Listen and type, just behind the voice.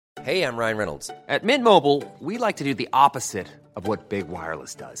Hey, I'm Ryan Reynolds. At Mint Mobile, we like to do the opposite of what Big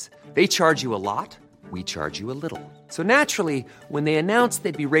Wireless does. They charge you a lot, we charge you a little. So naturally, when they announced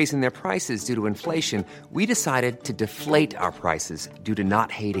they'd be raising their prices due to inflation, we decided to deflate our prices due to not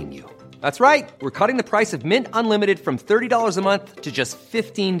hating you. That's right. We're cutting the price of Mint Unlimited from $30 a month to just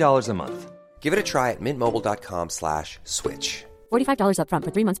 $15 a month. Give it a try at mintmobile.com/switch. $45 up front for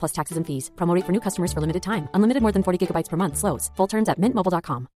 3 months plus taxes and fees. Promo rate for new customers for limited time. Unlimited more than 40 gigabytes per month. Slows full terms at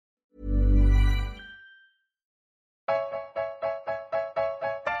mintmobile.com.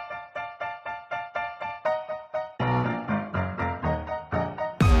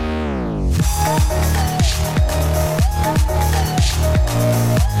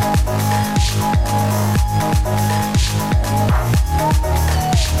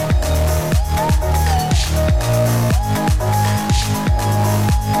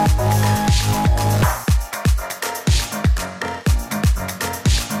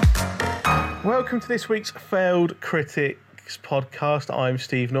 Welcome to this week's Failed Critics podcast. I'm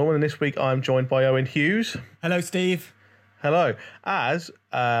Steve Norman, and this week I'm joined by Owen Hughes. Hello, Steve. Hello. As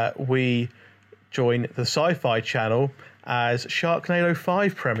we join the Sci-Fi Channel as Sharknado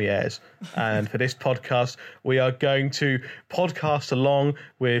 5 premieres. And for this podcast, we are going to podcast along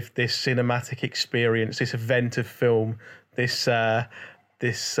with this cinematic experience, this event of film, this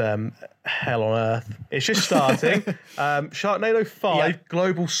hell on earth. It's just starting. Sharknado 5,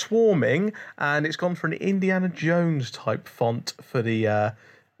 Global Swarming, and it's gone for an Indiana Jones type font for the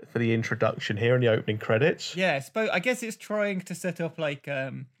introduction here in the opening credits. Yeah, I guess it's trying to set up like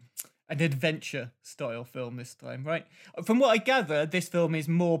an adventure style film this time, right? From what I gather, this film is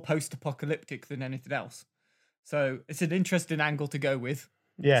more post-apocalyptic than anything else. So it's an interesting angle to go with.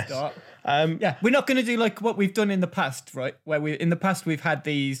 Yes. Yeah, we're not going to do like what we've done in the past, right? Where we've had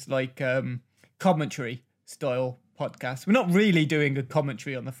these like commentary style podcasts. We're not really doing a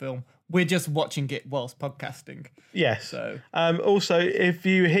commentary on the film. We're just watching it whilst podcasting. Yes. So also, if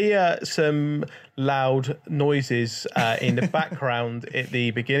you hear some loud noises in the background at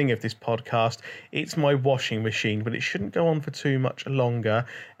the beginning of this podcast, it's my washing machine, but it shouldn't go on for too much longer.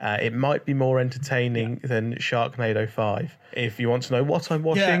 It might be more entertaining than Sharknado 5. If you want to know what I'm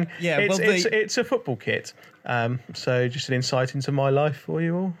washing, it's a football kit. So just an insight into my life for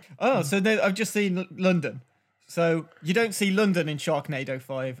you all. Oh, so I've just seen London. So you don't see London in Sharknado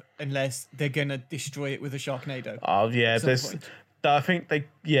 5 unless they're going to destroy it with a Sharknado. Oh, yeah. I think they're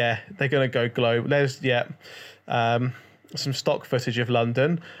going to go global. There's, some stock footage of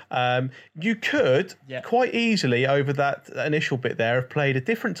London. You could quite easily, over that initial bit there, have played a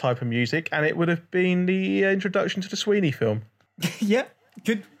different type of music, and it would have been the introduction to the Sweeney film. Yeah,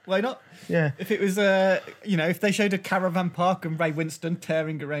 good. Why not? Yeah. If it was, if they showed a caravan park and Ray Winston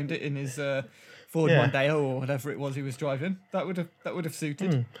tearing around it in his Ford Mondeo or whatever it was he was driving, that would have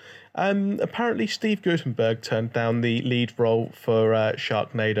suited. Apparently, Steve Guttenberg turned down the lead role for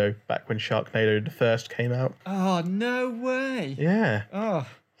Sharknado back when Sharknado first came out. Oh, no way. Yeah. Oh,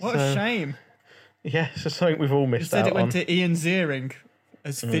 what a shame. Yeah, it's something we've all missed out on. Instead it went to Ian Ziering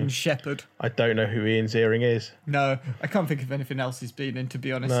as Finn Shepard. I don't know who Ian Ziering is. No, I can't think of anything else he's been in, to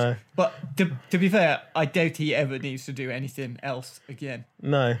be honest. No. But to be fair, I doubt he ever needs to do anything else again.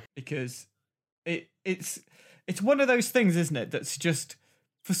 No. Because it's one of those things, isn't it, that's just,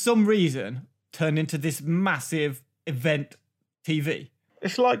 for some reason, turned into this massive event TV.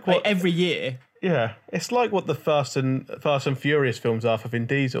 It's like what every year. Yeah, it's like what the Fast and Furious films are for Vin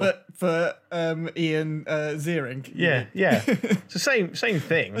Diesel. But for Ian Ziering. Yeah. It's the same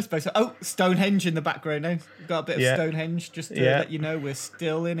thing. I suppose so. Oh, Stonehenge in the background now. We've got a bit of Stonehenge just to let you know we're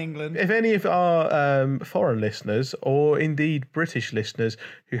still in England. If any of our foreign listeners, or indeed British listeners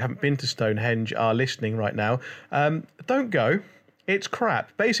who haven't been to Stonehenge are listening right now, don't go. It's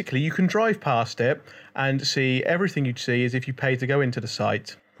crap. Basically, you can drive past it and see everything you'd see as if you paid to go into the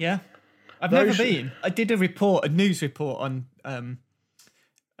site. Yeah. I've never been. I did a news report on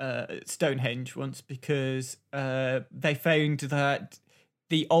Stonehenge once because they found that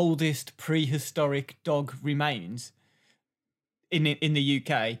the oldest prehistoric dog remains in the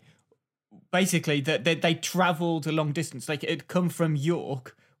UK. Basically, that they travelled a long distance. Like, it had come from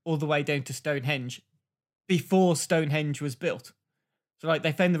York all the way down to Stonehenge before Stonehenge was built. So, like,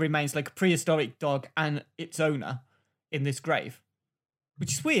 they found the remains, like a prehistoric dog and its owner, in this grave,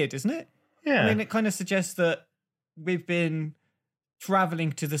 which is weird, isn't it? Yeah. I mean, it kind of suggests that we've been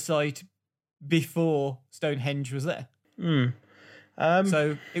travelling to the site before Stonehenge was there.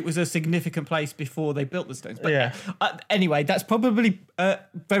 So it was a significant place before they built the stones. But yeah. Anyway, that's probably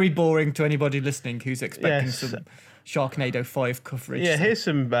very boring to anybody listening who's expecting Sharknado 5 coverage. Yeah, so- here's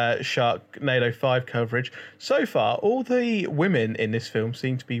some Sharknado 5 coverage. So far, all the women in this film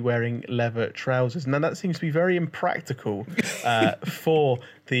seem to be wearing leather trousers. Now, that seems to be very impractical for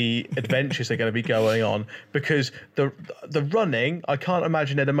the adventures they're going to be going on, because the running, I can't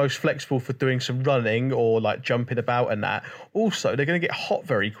imagine they're the most flexible for doing some running or like jumping about and that. Also, they're going to get hot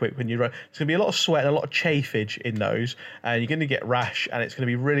very quick when you run. There's going to be a lot of sweat and a lot of chafage in those, and you're going to get rash, and it's going to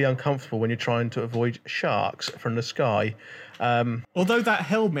be really uncomfortable when you're trying to avoid sharks from the sky. Although that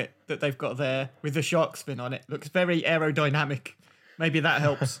helmet that they've got there with the shark fin on it looks very aerodynamic. Maybe that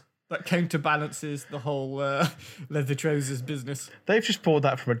helps. That counterbalances the whole leather trousers business. They've just bought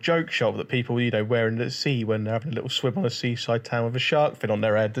that from a joke shop that people, wear in the sea when they're having a little swim on a seaside town with a shark fin on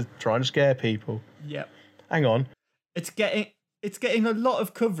their head to try and scare people. Yep. Hang on. It's getting a lot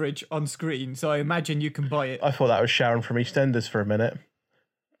of coverage on screen, so I imagine you can buy it. I thought that was Sharon from EastEnders for a minute.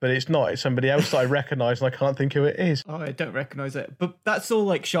 But it's not. It's somebody else that I recognise, and I can't think who it is. Oh, I don't recognise it. But that's all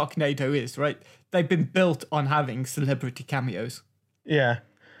like Sharknado is, right? They've been built on having celebrity cameos. Yeah.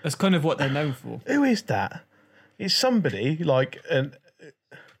 That's kind of what they're known for. Who is that? It's somebody like I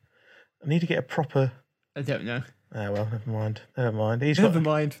need to get a proper. I don't know. Oh well, never mind. Never mind.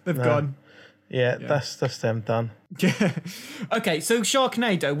 They've gone. Yeah, that's them done. Yeah. Okay, so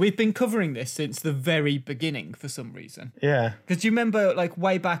Sharknado, we've been covering this since the very beginning for some reason. Yeah. Because you remember, like,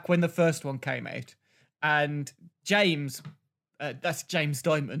 way back when the first one came out, and James, that's James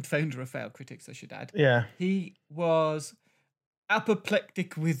Diamond, founder of Fail Critics, I should add. Yeah. He was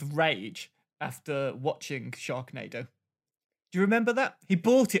apoplectic with rage after watching Sharknado. Do you remember that? He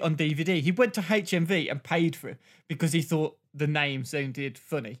bought it on DVD. He went to HMV and paid for it because he thought the name sounded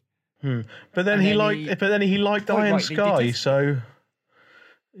funny. But then he liked quite Iron rightly Sky, did. so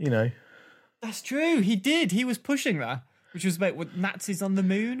That's true. He did. He was pushing that, which was about what, Nazis on the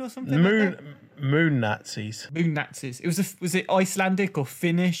moon or something. Like that? Moon Nazis. Moon Nazis. It was it Icelandic or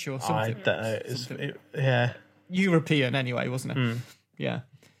Finnish or something? I don't know. Yeah. European anyway, wasn't it? Yeah.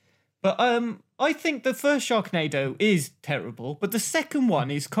 But I think the first Sharknado is terrible, but the second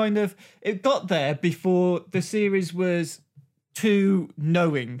one is kind of, it got there before the series was too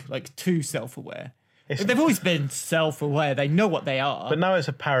knowing, like too self-aware. They've always been self-aware. They know what they are. But now it's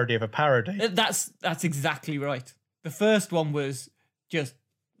a parody of a parody. That's exactly right. The first one was just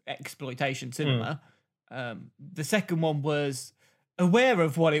exploitation cinema. The second one was aware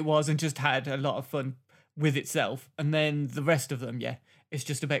of what it was and just had a lot of fun with itself. And then the rest of them, it's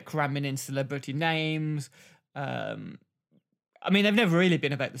just about cramming in celebrity names. I mean, they've never really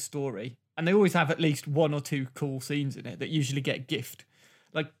been about the story. And they always have at least one or two cool scenes in it that usually get a gift.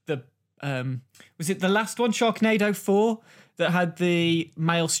 Like the, was it the last one, Sharknado 4, that had the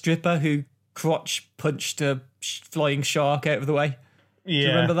male stripper who crotch punched a flying shark out of the way? Yeah. Do you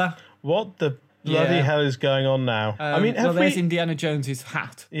remember that? What the bloody hell is going on now? I mean, there's Indiana Jones's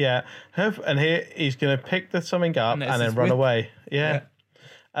hat. Yeah. And here he's going to pick something up and then run whip. away. Yeah.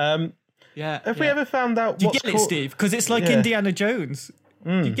 Have we ever found out Do you what's get it, Steve? Because it's like Indiana Jones.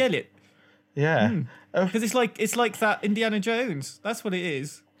 Do you get it? Yeah. Because it's like that Indiana Jones. That's what it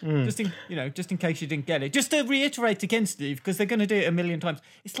is. Just in case you didn't get it. Just to reiterate again, Steve, because they're going to do it a million times.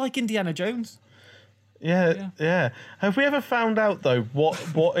 It's like Indiana Jones. Yeah. Have we ever found out though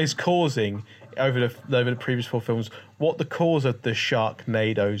what is causing over the previous 4 films what the cause of the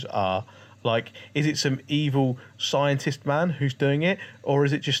Sharknadoes are? Like, is it some evil scientist man who's doing it, or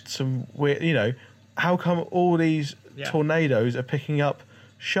is it just some weird? How come all these tornadoes are picking up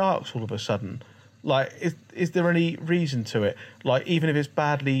sharks all of a sudden? Like, is there any reason to it? Like, even if it's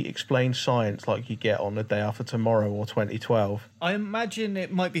badly explained science, like you get on The Day After Tomorrow or 2012. I imagine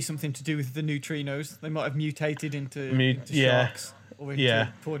it might be something to do with the neutrinos. They might have mutated into sharks or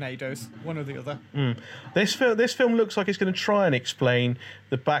into tornadoes, one or the other. This film looks like it's going to try and explain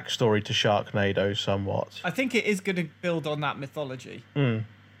the backstory to Sharknado somewhat. I think it is going to build on that mythology.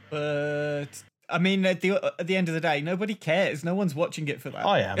 But I mean, at the end of the day, nobody cares. No one's watching it for that.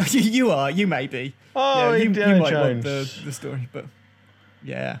 I am. You are. You may be. Oh, you Indiana might Jones. want the story, but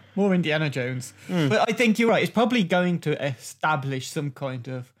yeah, more Indiana Jones. But I think you're right. It's probably going to establish some kind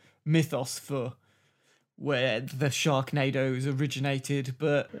of mythos for where the Sharknadoes originated,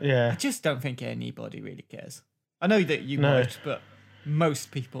 but I just don't think anybody really cares. I know that you might, but most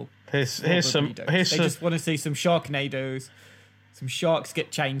people Here's they some. just want to see some Sharknadoes. Some sharks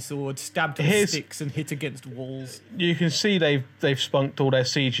get chainsawed, stabbed with sticks, and hit against walls. You can see they've spunked all their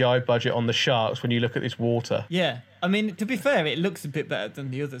CGI budget on the sharks when you look at this water. Yeah, I mean, to be fair, it looks a bit better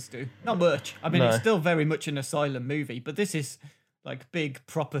than the others do. Not much. I mean, It's still very much an asylum movie, but this is like big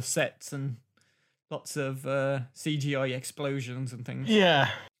proper sets and lots of CGI explosions and things. Yeah.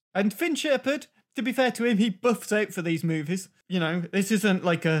 And Finn Shepard to be fair to him, he buffs out for these movies. You know, this isn't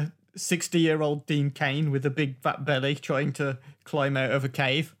like a 60-year-old Dean Cain with a big fat belly trying to climb out of a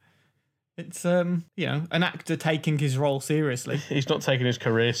cave. It's, you know, an actor taking his role seriously. He's not taking his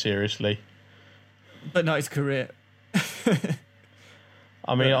career seriously. But not his career.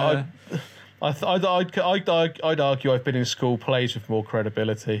 I mean, I'd argue I've been in school plays with more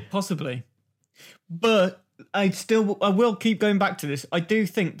credibility. Possibly. But I will keep going back to this. I do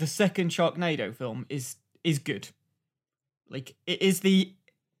think the second Sharknado film is good. Like, it is the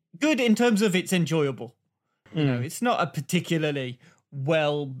good in terms of it's enjoyable. You know, it's not a particularly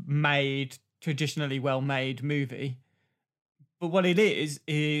traditionally well-made movie. But what it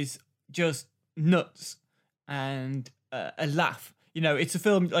is just nuts and a laugh. You know, it's a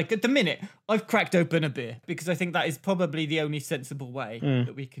film, like, at the minute, I've cracked open a beer because I think that is probably the only sensible way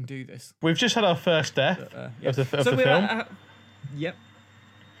that we can do this. We've just had our first death of the film. Yep.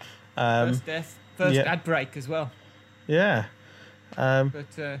 First death. First ad break as well. Yeah.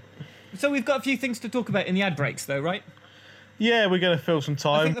 So we've got a few things to talk about in the ad breaks, though, right? Yeah, we're going to fill some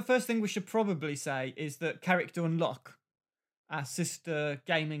time. I think the first thing we should probably say is that Character Unlock, our sister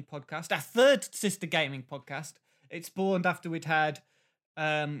gaming podcast, our third sister gaming podcast, it spawned after we'd had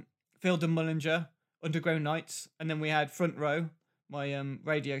Field and Mullinger, Underground Nights, and then we had Front Row, my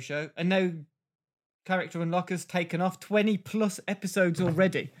radio show, and now Character Unlock has taken off 20 plus episodes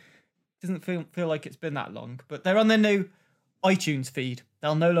already. Doesn't feel like it's been that long, but they're on their new iTunes feed.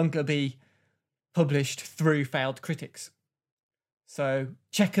 They'll no longer be published through Failed Critics. So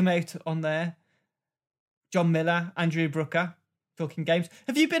check them out on there. John Miller, Andrew Brooker, talking games.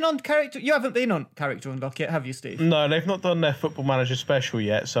 Have you been on Character? You haven't been on Character Unlock yet, have you, Steve? No, they've not done their Football Manager special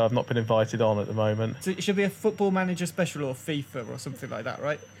yet, so I've not been invited on at the moment. So it should be a Football Manager special or FIFA or something like that,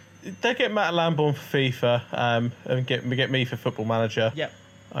 right? They get Matt Lamborn for FIFA and get me for Football Manager. Yep.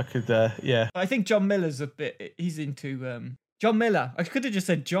 I could, yeah. I think John Miller's a bit. He's into John Miller. I could have just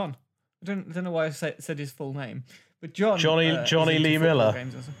said John. I don't know why I said his full name, but Johnny Lee Miller.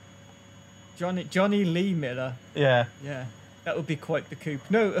 Johnny Lee Miller. Yeah. Yeah, that would be quite the coup.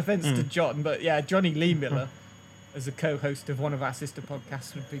 No offense to John, but yeah, Johnny Lee Miller as a co-host of one of our sister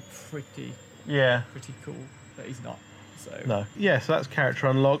podcasts would be pretty cool. But he's not. So no. Yeah, so that's Character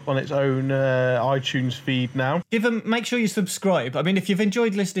Unlock on its own iTunes feed now. Make sure you subscribe. I mean, if you've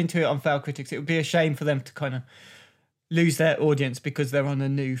enjoyed listening to it on Fail Critics, it would be a shame for them to kind of lose their audience because they're on a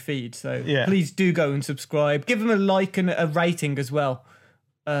new feed. So please do go and subscribe. Give them a like and a rating as well.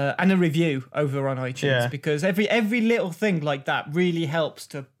 And a review over on iTunes because every little thing like that really helps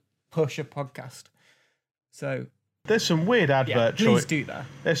to push a podcast. So there's some weird advert choices. Please do that.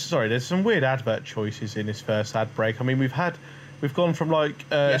 There's some weird advert choices in this first ad break. I mean, we've gone from like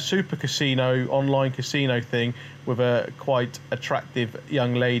a super casino, online casino thing with a quite attractive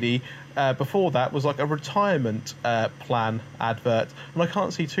young lady. Before that was like a retirement plan advert, and I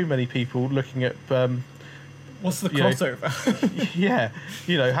can't see too many people looking at. What's the crossover? Yeah,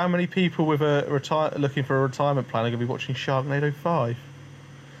 you know, how many people with looking for a retirement plan are going to be watching Sharknado 5?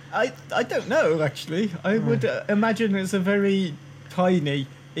 I don't know, actually. I would imagine it's a very tiny,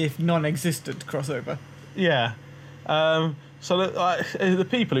 if non-existent crossover. Yeah. So the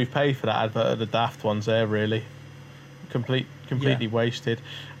people who pay for that advert are the daft ones there, really. Completely wasted.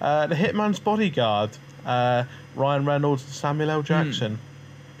 The Hitman's Bodyguard, Ryan Reynolds and Samuel L. Jackson.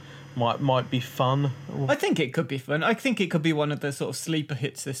 Might be fun. I think it could be fun. I think it could be one of the sort of sleeper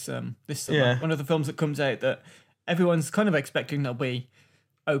hits this summer. Yeah. One of the films that comes out that everyone's kind of expecting they'll be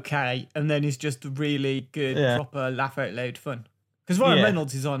okay, and then is just really good, proper laugh out loud fun. Because Ryan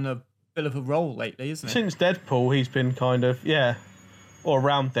Reynolds is on a bit of a roll lately, isn't he? Since Deadpool, he's been kind of or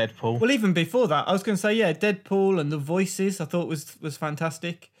around Deadpool. Well, even before that, I was going to say Deadpool and The Voices. I thought was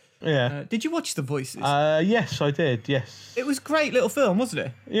fantastic. Yeah. Did you watch The Voices? Yes, I did. Yes. It was a great little film, wasn't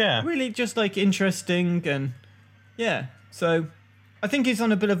it? Yeah. Really just like interesting and So I think he's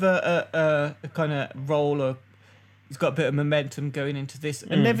on a bit of a kind of roll, or he's got a bit of momentum going into this,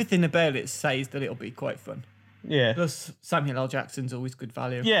 and everything about it says that it'll be quite fun. Yeah. Plus Samuel L. Jackson's always good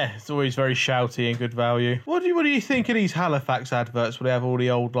value. Yeah, it's always very shouty and good value. What do you think of these Halifax adverts where they have all the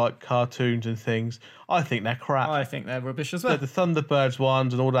old like cartoons and things? I think they're crap. I think they're rubbish as well. The Thunderbirds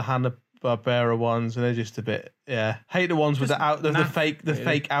ones and all the Hanna-Barbera ones, and they're just a bit hate the ones with the fake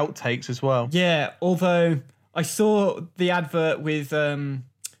outtakes as well. Yeah, although I saw the advert with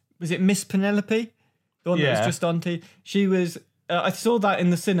was it Miss Penelope? The one that was just on TV. She was. I saw that in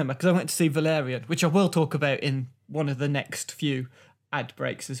the cinema because I went to see Valerian, which I will talk about in one of the next few ad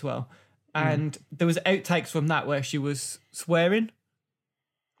breaks as well. And there was outtakes from that where she was swearing.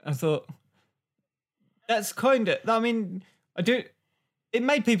 I thought, that's kind of. I mean, it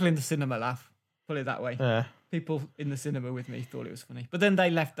made people in the cinema laugh, Put it that way. Yeah. People in the cinema with me thought it was funny, but then they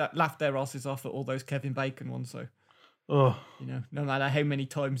laughed their asses off at all those Kevin Bacon ones. So, Oh, no matter how many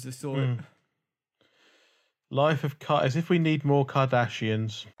times they saw it. Life of as if we need more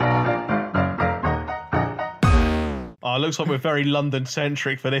Kardashians. Oh, it looks like we're very London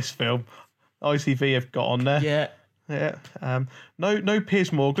centric for this film. ITV have got on there. Yeah. Yeah. No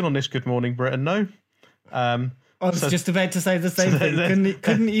Piers Morgan on this Good Morning Britain. No. I was just about to say the same thing.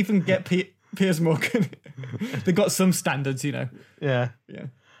 Couldn't even get Piers Morgan. They got some standards, Yeah. Yeah.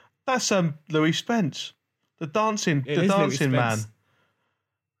 That's Louis Spence, the dancing man.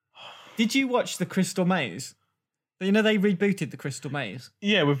 Did you watch The Crystal Maze? They rebooted The Crystal Maze.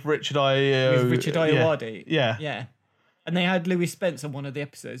 Yeah, with Richard Ayoade. Yeah. Yeah. And they had Louis Spence on one of the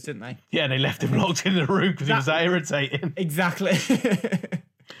episodes, didn't they? Yeah, and they left him locked in the room because he was that irritating. Exactly.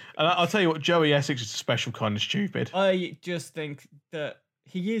 And I'll tell you what, Joey Essex is a special kind of stupid. I just think that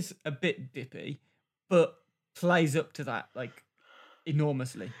he is a bit dippy, but plays up to that like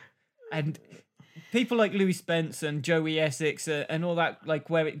enormously. And people like Louis Spence and Joey Essex and all that, like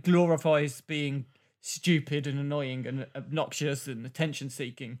where it glorifies being stupid and annoying and obnoxious and attention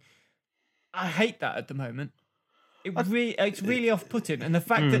seeking. I hate that at the moment. It's really off-putting. And the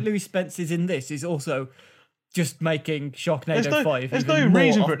fact that Louis Spence is in this is also just making Sharknado 5 There's even no more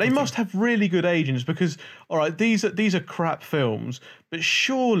reason for it. They off-putting. must have really good agents because, all right, these are crap films, but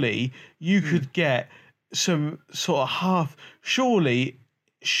surely you could get some sort of surely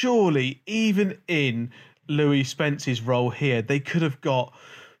even in Louis Spence's role here, they could have got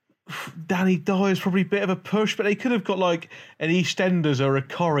Danny Dyer's probably a bit of a push, but they could have got like an EastEnders or a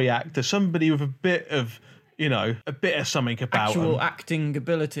Corrie actor, somebody with a bit of something about actual them. acting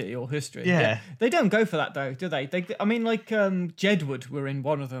ability or history. Yeah. They don't go for that though, do they? I mean, like Jedward were in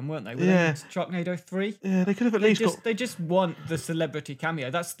one of them, weren't they? Were they in Sharknado 3? Yeah, they could have at least They just want the celebrity cameo.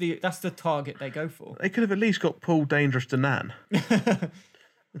 That's the target they go for. They could have at least got Paul Dangerous Danan.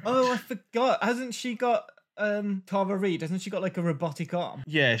 Oh, I forgot. Hasn't she got Tara Reid? Hasn't she got like a robotic arm?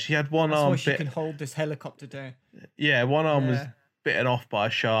 Yeah, she had one That's arm why she can hold this helicopter down. Yeah, one arm was Yeah. bitten off by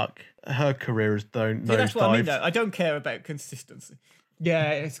a shark. Her career has That's what I mean, nosedived. though. I don't care about consistency.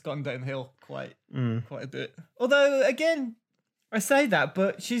 Yeah, it's gone downhill quite a bit. Although, again, I say that,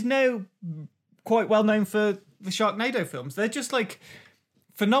 but she's now quite well known for the Sharknado films. They're just like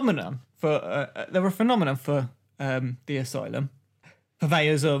phenomenon for. They're a phenomenon for the Asylum,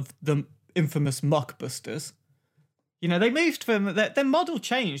 purveyors of the infamous mockbusters. They moved from their model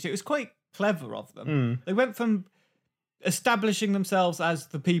changed. It was quite clever of them. They went from establishing themselves as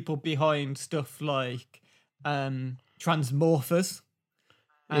the people behind stuff like Transmorphers.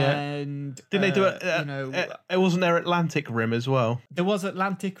 Yeah. And Didn't they do it? It wasn't there Atlantic Rim as well. there was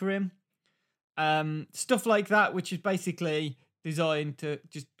Atlantic Rim, stuff like that, which is basically designed to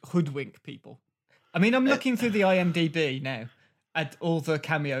just hoodwink people. I mean, I'm looking through the IMDb now at all the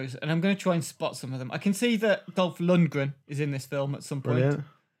cameos, and I'm going to try and spot some of them. I can see that Dolph Lundgren is in this film at some point.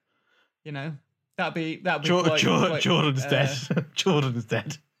 Brilliant. That'd be quite, Jordan's dead. Jordan's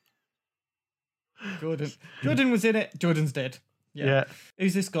dead. Jordan was in it. Jordan's dead. Yeah.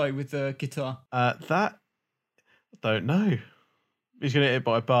 Who's this guy with the guitar? That I don't know. He's gonna get hit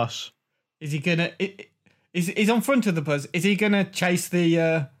by a bus. Is he gonna? He's on front of the bus. Is he gonna chase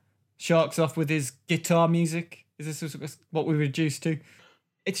the sharks off with his guitar music? Is this what we're reduced to?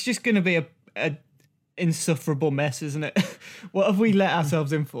 It's just gonna be a insufferable mess, isn't it? What have we let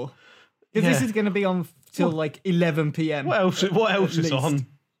ourselves in for? If this is gonna be on till like 11 p.m. What else is on?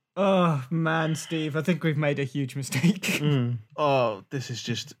 Oh man, Steve, I think we've made a huge mistake. Oh, this is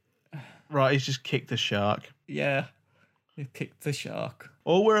just right. He's just kicked the shark. Yeah, he kicked the shark.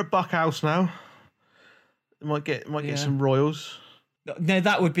 Oh, we're at Buckhouse now. Might get some royals. No,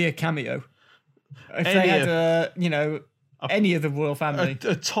 that would be a cameo. If they had, any of the royal family,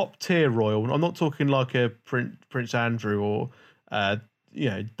 A top tier royal. I'm not talking like a Prince Andrew or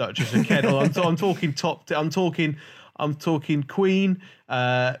Duchess of Kent. I'm talking top. I'm talking Queen,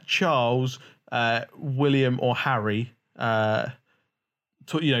 Charles, William or Harry. Top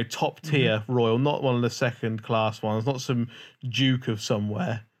tier royal, not one of the second class ones. Not some Duke of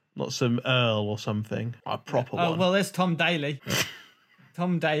somewhere. Not some Earl or something. A proper one. Oh well, there's Tom Daly.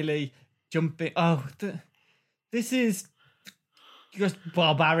 Tom Daly jumping. Oh, this is just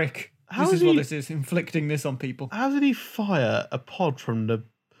barbaric. This is inflicting this on people. How did he fire a pod from the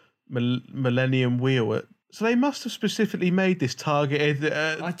Millennium Wheel? So they must have specifically made this targeted.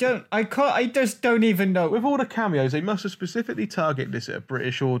 I just don't even know. With all the cameos, they must have specifically targeted this at a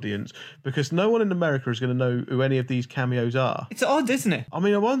British audience because no one in America is going to know who any of these cameos are. It's odd, isn't it? I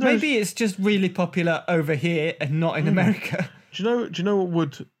mean, I wonder. Maybe it's just really popular over here and not in America. Do you know what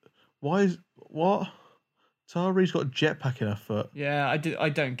would? What? Tara Reid's got a jetpack in her foot. Yeah, I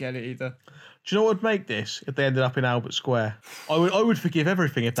don't get it either. Do you know what would make this if they ended up in Albert Square? I would forgive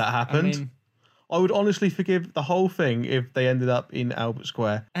everything if that happened. I would honestly forgive the whole thing if they ended up in Albert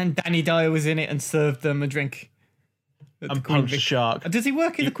Square. And Danny Dyer was in it and served them a drink. And punched a shark. Does he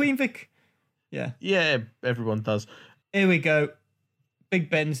work in the Queen Vic? Yeah. Yeah, everyone does. Here we go. Big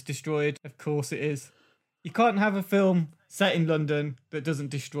Ben's destroyed. Of course it is. You can't have a film set in London that doesn't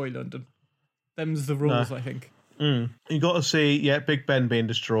destroy London. Them's the rules, I think. You got to see, Big Ben being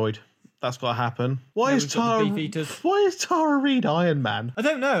destroyed. That's got to happen. Why is Tara Reid Iron Man? I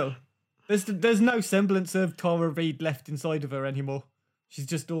don't know. There's no semblance of Tara Reid left inside of her anymore. She's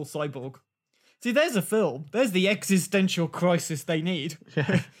just all cyborg. See, there's a film. There's the existential crisis they need.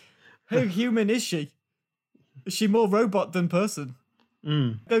 Yeah. How human is she? Is she more robot than person?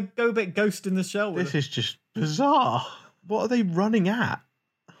 Go a bit Ghost in the Shell with This her. is just bizarre. What are they running at?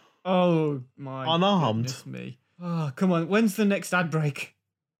 Oh my Unarmed. goodness me. Oh, come on. When's the next ad break?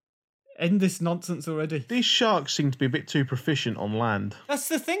 End this nonsense already. These sharks seem to be a bit too proficient on land. That's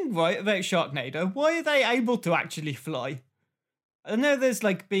the thing, right, about Sharknado. Why are they able to actually fly? I know there's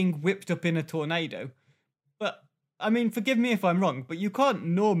like being whipped up in a tornado, but I mean, forgive me if I'm wrong, but you can't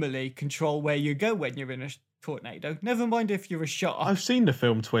normally control where you go when you're in a tornado. Never mind if you're a shark. I've seen the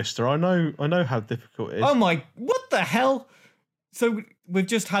film Twister. I know how difficult it is. Oh my, what the hell? So we've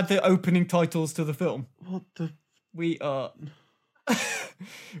just had the opening titles to the film. What the? We are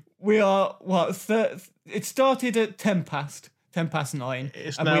what? It started at 10 past 9,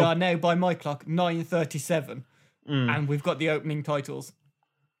 It's and now- we are now by my clock 9:37, and we've got the opening titles.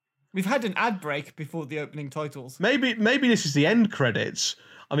 We've had an ad break before the opening titles. Maybe this is the end credits.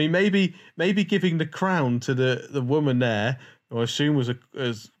 I mean, maybe giving the crown to the woman there, who I assume was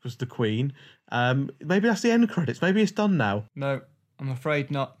the queen. Maybe that's the end credits. Maybe it's done now. No, I'm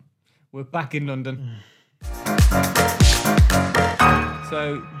afraid not. We're back in London.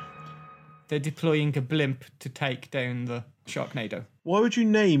 So they're deploying a blimp to take down the Sharknado. Why would you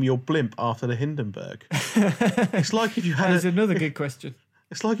name your blimp after the Hindenburg? It's like if you had That's another good question.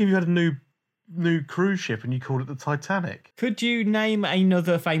 It's like if you had a new cruise ship and you called it the Titanic. Could you name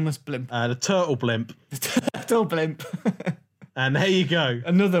another famous blimp? The turtle blimp. Turtle blimp. And there you go.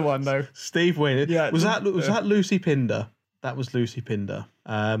 Another one though. Steve Wynn. Yeah, was that Lucy Pinder? That was Lucy Pinder.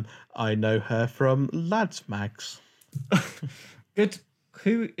 I know her from Lads Mags. Good.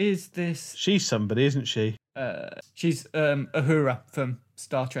 Who is this? She's somebody, isn't she? She's Uhura from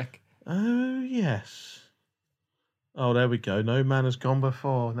Star Trek. Oh yes. Oh, there we go. No man has gone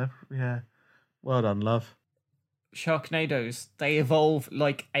before. Never. Yeah. Well done, love. Sharknadoes, they evolve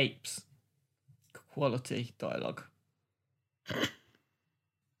like apes. Quality dialogue.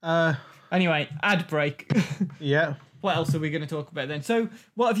 Anyway, ad break. Yeah. What else are we going to talk about then? So,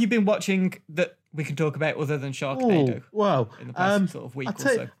 what have you been watching that we can talk about other than Sharknado? Ooh, well, in the past sort of week or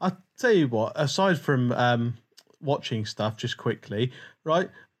so. I'll tell you what. Aside from watching stuff, just quickly, right?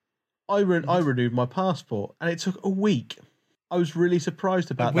 I renewed my passport, and it took a week. I was really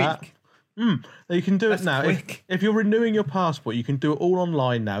surprised about that. Now you can do it now. If you're renewing your passport, you can do it all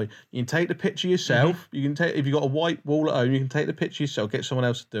online now. You can take the picture yourself. You can take, if you've got a white wall at home, you can take the picture yourself, get someone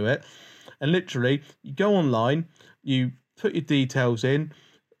else to do it. And literally, you go online, you put your details in,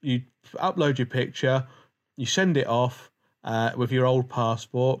 you upload your picture, you send it off with your old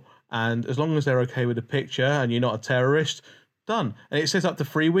passport, and as long as they're okay with the picture and you're not a terrorist, done. And it says up to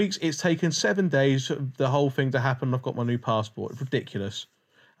 3 weeks. It's taken 7 days for the whole thing to happen. I've got my new passport. It's ridiculous.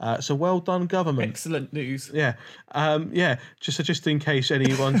 So well done, government. Excellent news. Yeah. Just in case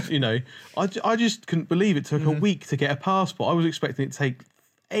anyone, I just couldn't believe it took a week to get a passport. I was expecting it to take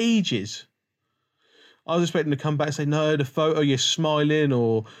ages. I was expecting to come back and say, no, the photo, you're smiling,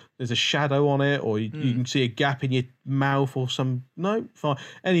 or there's a shadow on it, or you can see a gap in your mouth or some... No, fine.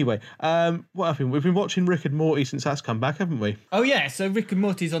 Anyway, what happened? We've been watching Rick and Morty since that's come back, haven't we? Oh, yeah. So Rick and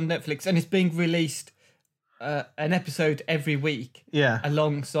Morty's on Netflix, and it's being released an episode every week. Yeah.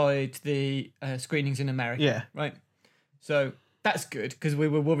 Alongside the screenings in America. Yeah. Right? So that's good, because we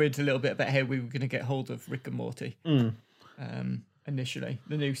were worried a little bit about how we were going to get hold of Rick and Morty initially.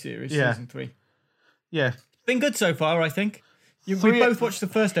 The new series, season 3. Yeah. Been good so far, I think. We both watched the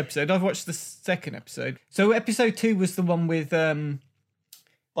first episode. I've watched the second episode. So episode 2 was the one with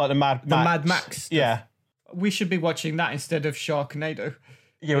like the Mad Max stuff. Yeah. We should be watching that instead of Sharknado.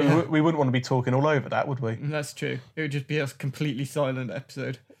 Yeah, we wouldn't want to be talking all over that, would we? That's true. It would just be a completely silent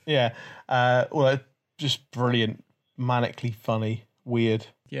episode. Yeah. Just brilliant, manically funny, weird.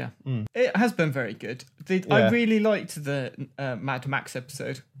 Yeah. It has been very good. I really liked the Mad Max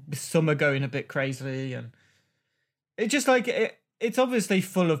episode. With Summer going a bit crazy, and it just like it it's obviously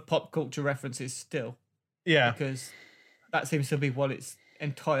full of pop culture references still, Yeah. because that seems to be what it's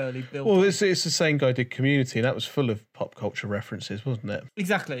entirely built Well, on. it's the same guy did Community, and that was full of pop culture references, wasn't it?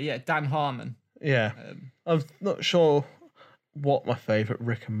 Exactly, yeah. Dan Harmon. Yeah. I'm not sure what my favourite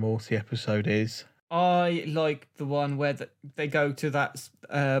Rick and Morty episode is. I like the one where they go to that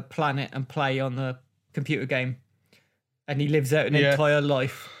planet and play on the computer game, and he lives out an entire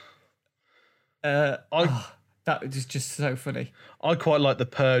life. That was just so funny. I quite like the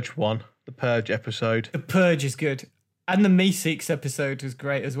Purge one, the Purge episode. The Purge is good, and the Meeseeks episode was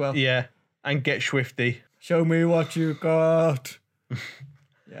great as well. Yeah, and Get Swifty. Show me what you got.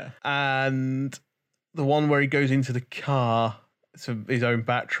 Yeah. And the one where he goes into the car, to his own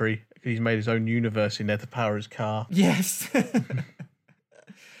battery, because he's made his own universe in there to power his car. Yes.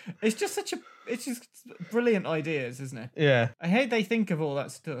 It's just brilliant ideas, isn't it? Yeah. I hate they think of all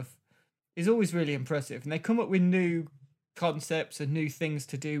that stuff. It's always really impressive. And they come up with new concepts and new things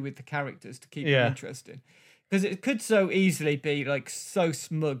to do with the characters to keep them interesting. Because it could so easily be like so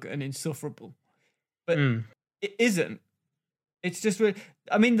smug and insufferable. But it isn't. It's just really...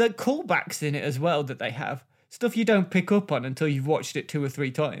 I mean, the callbacks in it as well that they have. Stuff you don't pick up on until you've watched it 2 or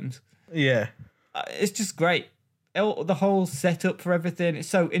 3 times. Yeah. It's just great. The whole setup for everything, it's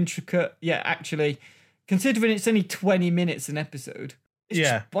so intricate. Yeah, actually, considering it's only 20 minutes an episode, it's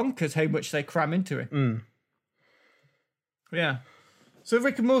just bonkers how much they cram into it. Yeah. So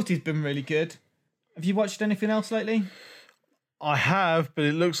Rick and Morty's been really good. Have you watched anything else lately? I have, but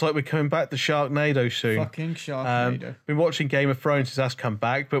it looks like we're coming back to Sharknado soon. Fucking Sharknado. Been watching Game of Thrones since that's come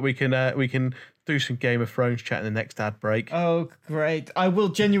back, but we can do some Game of Thrones chat in the next ad break. Oh, great. I will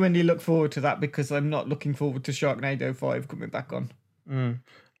genuinely look forward to that because I'm not looking forward to Sharknado 5 coming back on.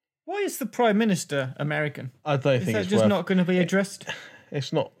 Why is the Prime Minister American? I don't think Is that it's just worth... not going to be addressed?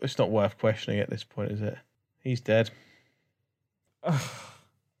 It's not worth questioning at this point, is it? He's dead.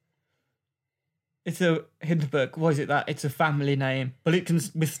 It's a Hindenburg. Why is it that? It's a family name, but it can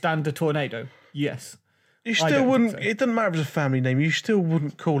withstand a tornado. Yes. You still wouldn't... It doesn't matter if it's a family name. You still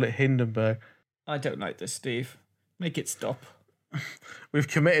wouldn't call it Hindenburg. I don't like this, Steve. Make it stop. We've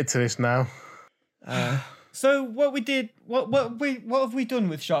committed to this now. So what we did, what have we done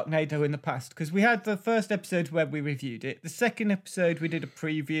with Sharknado in the past? Because we had the first episode where we reviewed it. The second episode we did a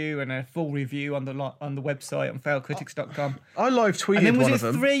preview and a full review on the website on failcritics.com. I live tweeted And then was one it of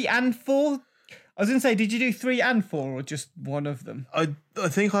them. 3 and 4? I was going to say, did you do 3 and 4 or just one of them? I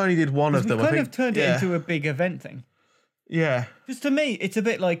think I only did one of them. We kind of turned it into a big event thing. Yeah. Because to me, it's a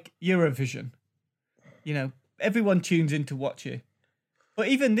bit like Eurovision. You know, everyone tunes in to watch it. But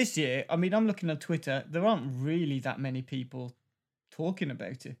even this year, I mean, I'm looking on Twitter, there aren't really that many people talking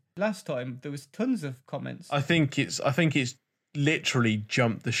about it. Last time, there was tons of comments. I think it's literally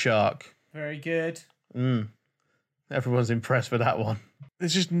jumped the shark. Very good. Everyone's impressed with that one.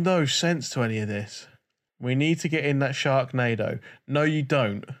 There's just no sense to any of this. We need to get in that Sharknado. No, you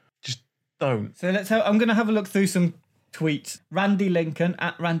don't. Just don't. So I'm going to have a look through some tweets. Randy Lincoln,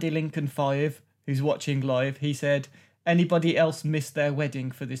 at Randy Lincoln 5, who's watching live, he said, anybody else missed their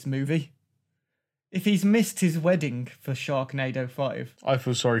wedding for this movie? If he's missed his wedding for Sharknado 5... I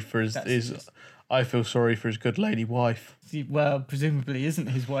feel sorry for I feel sorry for his good lady wife. Well, presumably isn't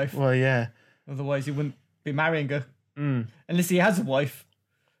his wife. Well, yeah. Otherwise he wouldn't be marrying her. Unless he has a wife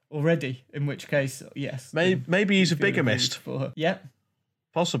already, in which case, yes. Maybe he's a bigamist. For her. Yep.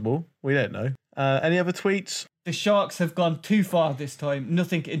 Possible. We don't know. Any other tweets? The Sharks have gone too far this time.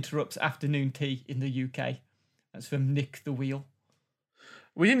 Nothing interrupts afternoon tea in the UK. That's from Nick the Wheel.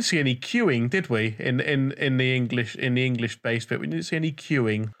 We didn't see any queuing, did we? In the English based bit, we didn't see any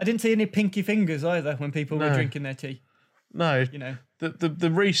queuing. I didn't see any pinky fingers either when people were drinking their tea. No, you know, the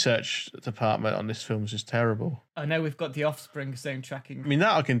research department on this film is just terrible. I know we've got the Offspring soundtracking. I mean,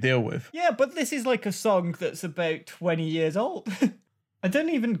 that I can deal with. Yeah, but this is like a song that's about 20 years old. I don't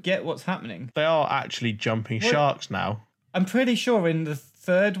even get what's happening. They are actually jumping sharks now. I'm pretty sure in the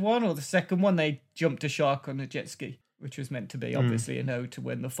third one or the second one they jumped a shark on a jet ski, which was meant to be obviously an ode to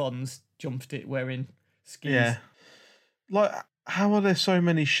when the Fonz jumped it wearing skis. Yeah. Like, how are there so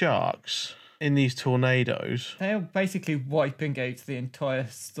many sharks in these tornadoes? They are basically wiping out the entire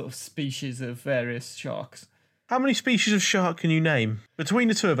sort of species of various sharks. How many species of shark can you name? Between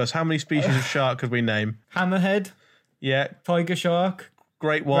the two of us, how many species of shark could we name? Hammerhead. Yeah. Tiger shark.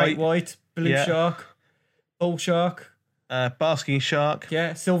 Great white. Blue shark. Bull shark. Basking shark.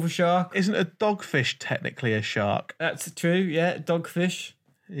 Yeah. Silver shark. Isn't a dogfish technically a shark? That's true, yeah. Dogfish.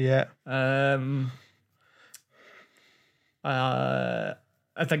 Yeah. I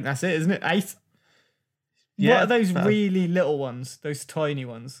think that's it, isn't it? 8. Yeah, what are those really little ones? Those tiny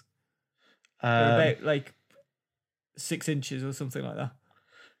ones? They're about like 6 inches or something like that.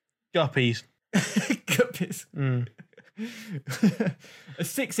 Guppies. Guppies. Mm. A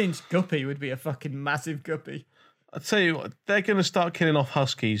 6-inch guppy would be a fucking massive guppy. I tell you what, they're going to start killing off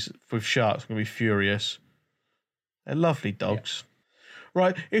huskies with sharks. I'm going to be furious. They're lovely dogs. Yeah.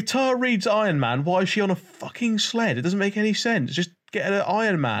 Right, if Tara Reid's Iron Man, why is she on a fucking sled? It doesn't make any sense. Just get an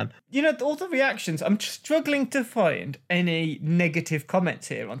Iron Man. You know, all the reactions, I'm struggling to find any negative comments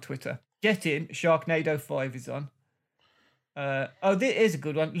here on Twitter. Get in, Sharknado 5 is on. This is a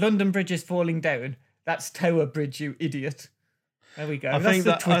good one. London Bridge is falling down. That's Tower Bridge, you idiot. There we go. That's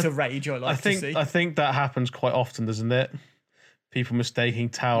the Twitter rage I like to see. I think that happens quite often, doesn't it? People mistaking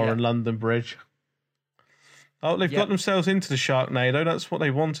Tower and London Bridge. Oh, they've got themselves into the Sharknado. That's what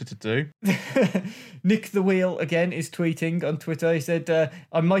they wanted to do. Nick the Wheel, again, is tweeting on Twitter. He said,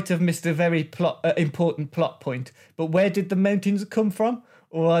 I might have missed a very important plot point, but where did the mountains come from?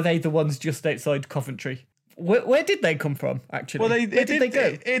 Or are they the ones just outside Coventry? Where did they come from, actually? Well, where did they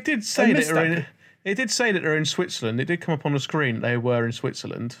go? It did say that it did say that they're in Switzerland. It did come up on the screen. They were in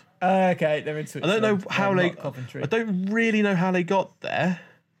Switzerland. Okay, they're in Switzerland. I don't know how Coventry. I don't really know how they got there.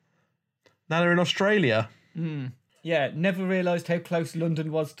 Now they're in Australia. Yeah, never realised how close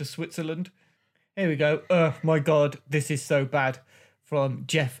London was to Switzerland. Here we go. Oh my God, this is so bad. From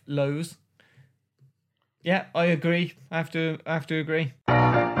Jeff Lowe's. Yeah, I agree. I have to agree.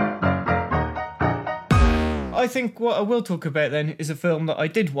 I think what I will talk about then is a film that I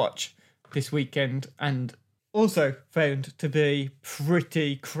did watch this weekend and also found to be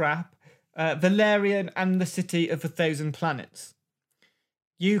pretty crap. Valerian and the City of a Thousand Planets.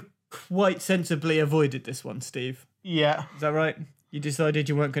 You quite sensibly avoided this one, Steve. Yeah. Is that right? You decided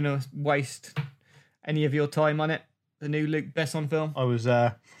you weren't going to waste any of your time on it? The new Luc Besson film? I was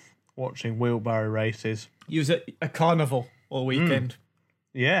watching wheelbarrow races. You was at a carnival all weekend.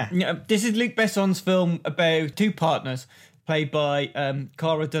 Yeah. This is Luc Besson's film about two partners, played by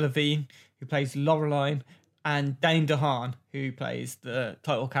Cara Delevingne, who plays Laureline, and Dane DeHaan, who plays the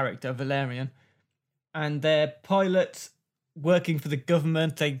title character, Valerian. And they're pilots working for the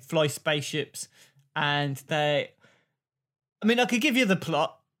government. They fly spaceships, and I could give you the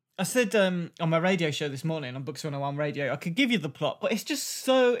plot. I said on my radio show this morning on Books 101 Radio, I could give you the plot, but it's just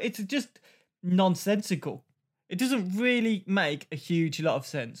nonsensical. It doesn't really make a huge lot of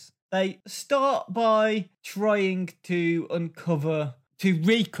sense. They start by trying to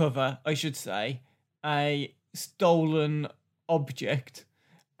recover, I should say, a stolen object,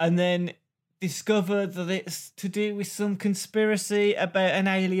 and then discover that it's to do with some conspiracy about an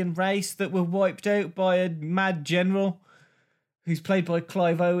alien race that were wiped out by a mad general who's played by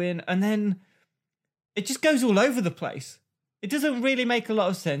Clive Owen, and then it just goes all over the place. It doesn't really make a lot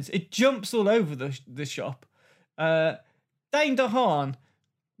of sense. It jumps all over the shop. Dane DeHaan,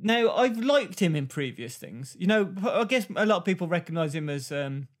 now I've liked him in previous things. You know, I guess a lot of people recognise him as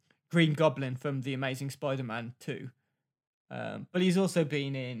Green Goblin from The Amazing Spider-Man 2. But he's also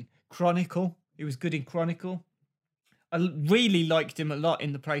been in Chronicle. He was good in Chronicle. I really liked him a lot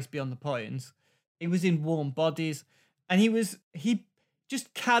in The Place Beyond the Pines. He was in Warm Bodies. And he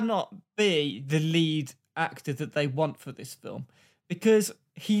just cannot be the lead actor that they want for this film, because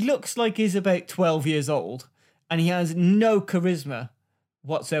he looks like he's about 12 years old and he has no charisma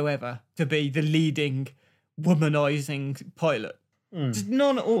whatsoever to be the leading womanizing pilot. Just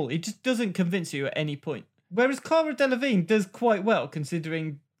none at all. He just doesn't convince you at any point. Whereas Cara Delevingne does quite well,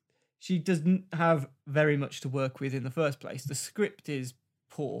 considering she doesn't have very much to work with in the first place. The script is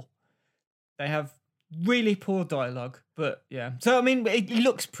poor. They have really poor dialogue, but yeah. So, I mean, it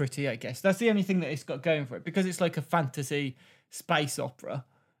looks pretty, I guess. That's the only thing that it's got going for it, because it's like a fantasy space opera.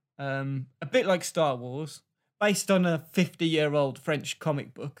 A bit like Star Wars, based on a 50-year-old French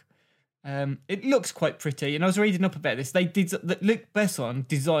comic book. It looks quite pretty, and I was reading up about this. Luc Besson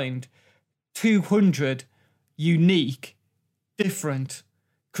designed 200 unique, different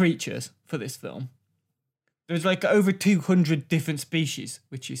creatures for this film. There's like over 200 different species,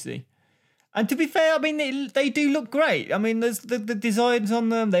 which you see. And to be fair, I mean, they do look great. I mean, there's the designs on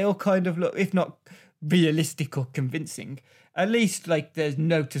them. They all kind of look, if not realistic or convincing, at least like there's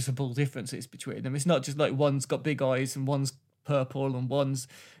noticeable differences between them. It's not just like one's got big eyes and one's purple and one's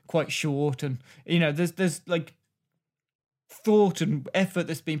quite short. And, you know, there's like thought and effort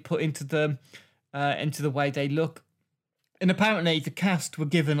that's been put into them, into the way they look. And apparently the cast were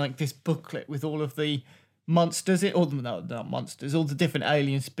given like this booklet with all of the monsters, not monsters, all the different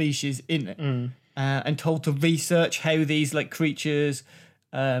alien species in it, and told to research how these like creatures,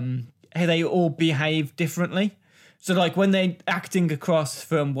 how they all behave differently. So like when they're acting across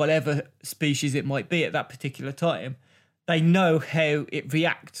from whatever species it might be at that particular time, they know how it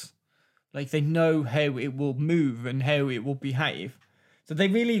reacts Like they know how it will move and how it will behave. So they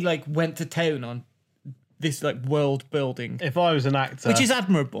really like went to town on this like world building, If I was an actor, which is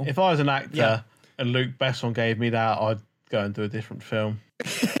admirable. if I was an actor Yeah. and Luc Besson gave me that, I'd go and do a different film.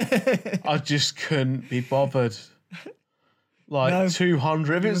 I just couldn't be bothered. Like No.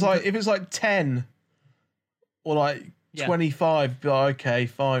 200. If it's like 10 or like Yeah. 25, be like, okay,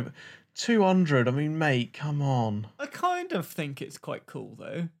 fine. 200. I mean, mate, come on. I kind of think it's quite cool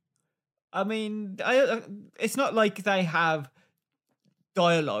though. I mean, it's not like they have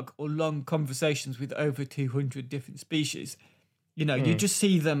dialogue or long conversations with over 200 different species. You know, you just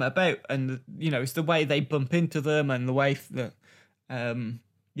see them about, and you know, it's the way they bump into them and the way that,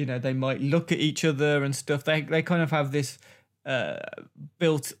 you know, they might look at each other and stuff. They kind of have this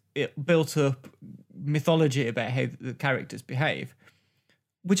built up mythology about how the characters behave,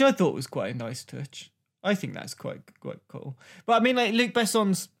 which I thought was quite a nice touch. I think that's quite cool. But I mean, like Luc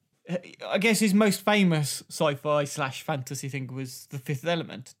Besson's, I guess his most famous sci-fi / fantasy thing was The Fifth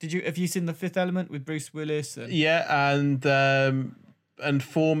Element. Have you seen The Fifth Element with Bruce Willis? Yeah, and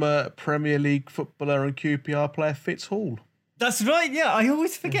former Premier League footballer and QPR player Fitz Hall. That's right. Yeah, I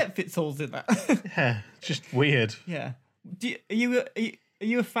always forget Fitzhall's in that. Yeah, it's just weird. Yeah. Are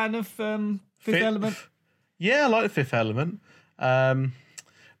you a fan of Fifth Element? Yeah, I like The Fifth Element.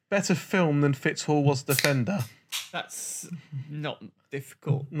 Better film than Fitz Hall was Defender. That's not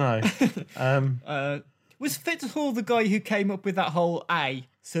difficult. No. Was Fitzhall the guy who came up with that whole A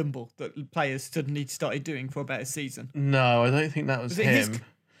symbol that players suddenly started doing for about a season? No, I don't think that was it his- him.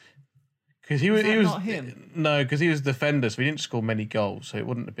 Because he was not him? No, because he was a defender, so he didn't score many goals, so it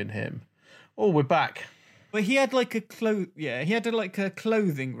wouldn't have been him. Oh, we're back. But he had like a clothing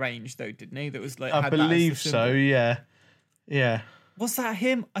range though, didn't he? That was like I had that as the believe so. symbol. Yeah. Yeah. Was that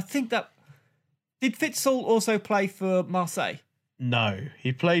him? I think that. Did Fitzhall also play for Marseille? No,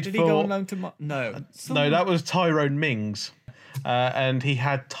 he played Did for. he go on loan to No. No, that was Tyrone Mings, and he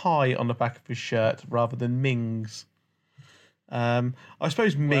had Ty on the back of his shirt rather than Mings. I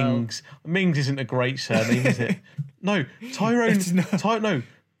suppose Mings. Mings isn't a great surname, is it? No, Tyrone.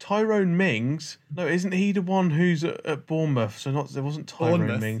 Tyrone Mings. No, isn't he the one who's at Bournemouth? So it wasn't Tyrone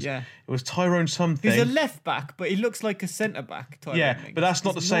Bournemouth, Mings. yeah. It was Tyrone something. He's a left back, but he looks like a centre back. Yeah, Mings. but that's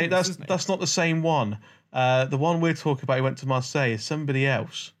not the He's same. enormous, isn't he? That's not the same one. The one we're talking about, he went to Marseille, is somebody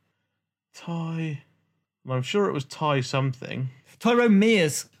else. Ty. I'm sure it was Ty something. Tyrone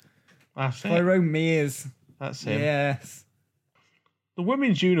Mears. That's it. Tyrone Mears. That's him. Yes. The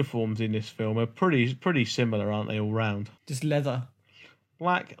women's uniforms in this film are pretty similar, aren't they, all round? Just leather.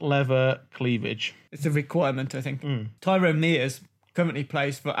 Black leather cleavage. It's a requirement, I think. Tyrone Mears currently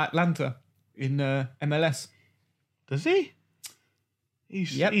plays for Atlanta in MLS. Does he?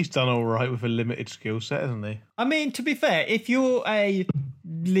 He's done all right with a limited skill set, hasn't he? I mean, to be fair, if you're a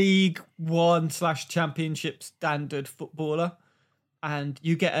League One / Championship standard footballer and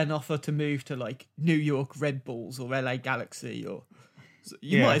you get an offer to move to like New York Red Bulls or LA Galaxy,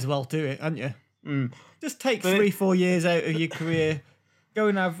 you might as well do it, aren't you? Just take 3-4 years out of your career, go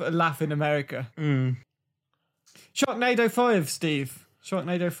and have a laugh in America. Sharknado 5, Steve.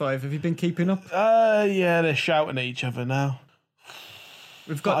 Sharknado 5. Have you been keeping up? Yeah, they're shouting at each other now.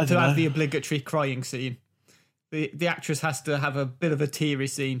 We've got to have the obligatory crying scene. The actress has to have a bit of a teary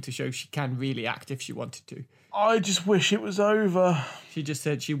scene to show she can really act if she wanted to. I just wish it was over. She just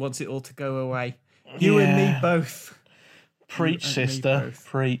said she wants it all to go away. You and me both. Preach, You and me sister. both.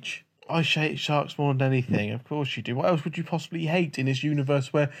 Preach. I hate sharks more than anything. Of course you do. What else would you possibly hate in this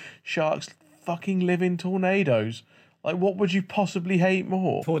universe where sharks fucking live in tornadoes? Like, what would you possibly hate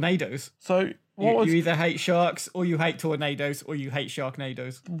more? Tornadoes. So, You either hate sharks, or you hate tornadoes, or you hate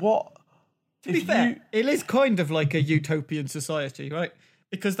sharknadoes. what? To be fair, it is kind of like a utopian society, right?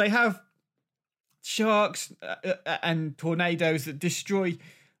 Because they have sharks and tornadoes that destroy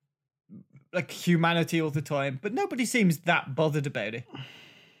like humanity all the time, but nobody seems that bothered about it.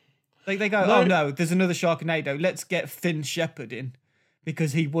 Like they go, oh no, there's another Sharknado. Let's get Finn Shepard in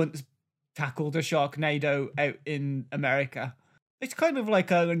because he once tackled a Sharknado out in America. It's kind of like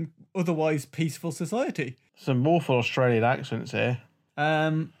an otherwise peaceful society. Some awful Australian accents here.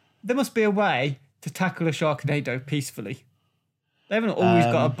 There must be a way to tackle a Sharknado peacefully. They haven't always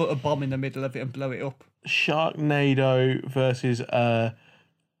got to put a bomb in the middle of it and blow it up. Sharknado versus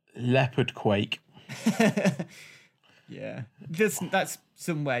Leopard Quake. Yeah. That's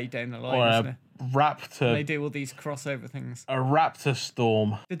some way down the line, Or isn't a it? raptor. They do all these crossover things. A raptor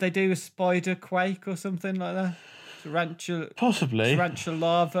storm. Did they do a spider quake or something like that? Possibly. Tarantula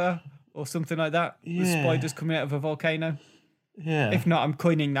lava or something like that? With Yeah. spiders coming out of a volcano? Yeah. If not, I'm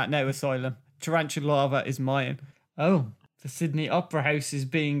coining that now, Asylum. Tarantula lava is mine. Oh, the Sydney Opera House is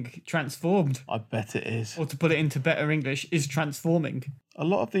being transformed. I bet it is. Or to put it into better English, is transforming. A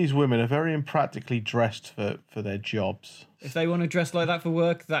lot of these women are very impractically dressed for their jobs. If they want to dress like that for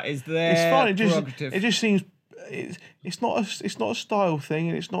work, that is their It's fine. prerogative. It just seems it's not a style thing,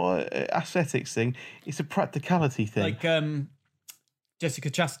 and it's not an aesthetics thing. It's a practicality thing. Like Jessica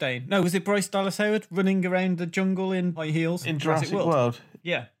Chastain. No, was it Bryce Dallas Howard running around the jungle in high heels in Jurassic World.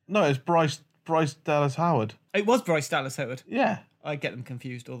 Yeah. No, it's Bryce Dallas Howard. It was Bryce Dallas Howard. Yeah. I get them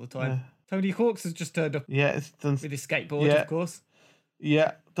confused all the time. Tony Hawk's has just turned up Yeah, it's done. with his skateboard, Yeah. of course.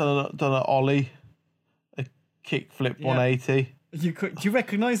 Yeah, done an ollie, a kickflip Yeah. 180. Do you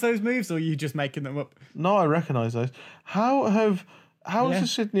recognise those moves, or are you just making them up? No, I recognise those. How is Yeah. the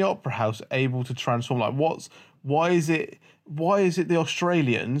Sydney Opera House able to transform? Like, why is it the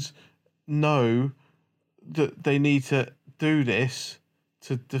Australians know that they need to do this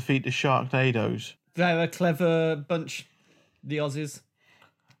to defeat the Sharknadoes? They're a clever bunch, the Aussies.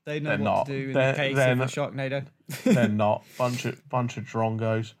 They know They're what not. to do in They're- the case they're of a not- Sharknado. They're not. Bunch of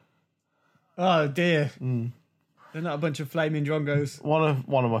drongos. Oh dear. They're not a bunch of flaming drongos.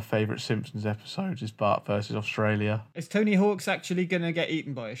 One of my favourite Simpsons episodes is Bart versus Australia. Is Tony Hawk's actually going to get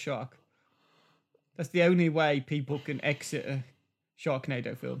eaten by a shark? That's the only way people can exit a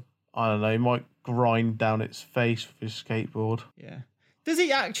Sharknado film. I don't know. He might grind down its face with his skateboard. Yeah. Does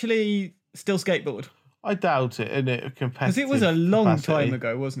he actually still skateboard? I doubt it. In a competitive Because it was a long capacity. time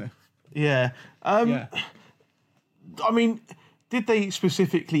ago, wasn't it? Yeah. Yeah. I mean, did they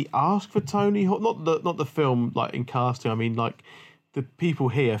specifically ask for Tony Hawk? Not the film, like in casting. I mean, like the people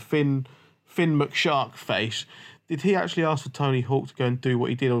here, Finn McSharkface. Did he actually ask for Tony Hawk to go and do what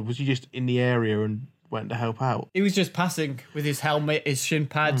he did, or was he just in the area and went to help out? He was just passing with his helmet, his shin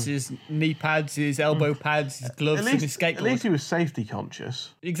pads, his knee pads, his elbow pads, his gloves, and his skateboard. At least he was safety conscious.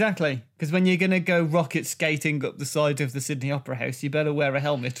 Exactly. Because when you're going to go rocket skating up the side of the Sydney Opera House, you better wear a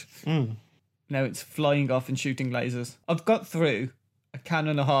helmet. No, it's flying off and shooting lasers. I've got through a can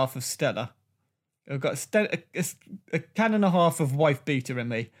and a half of Stella. I've got a can and a half of Wife Beater in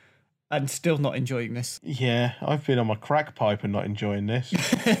me, and still not enjoying this. Yeah, I've been on my crack pipe and not enjoying this.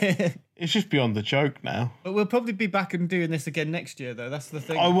 It's just beyond the joke now. But we'll probably be back and doing this again next year, though. That's the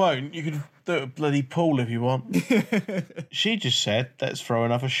thing. I won't. You can do it at bloody pool if you want. She just said, let's throw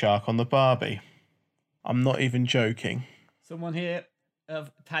another shark on the Barbie. I'm not even joking. Someone here of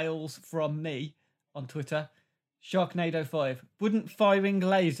Tales from Me on Twitter. Sharknado 5. Wouldn't firing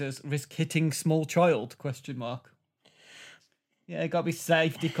lasers risk hitting small child? ? Yeah, got to be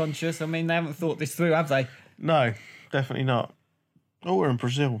safety conscious. I mean, they haven't thought this through, have they? No, definitely not. Oh, we're in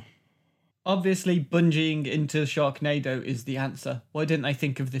Brazil. Obviously, bungeeing into Sharknado is the answer. Why didn't they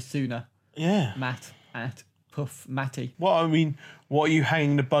think of this sooner? Yeah. Matty. What are you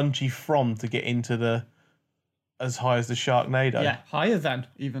hanging the bungee from to get into as high as the Sharknado? Yeah, higher than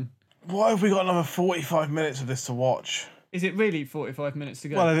even. Why have we got another 45 minutes of this to watch? Is it really 45 minutes to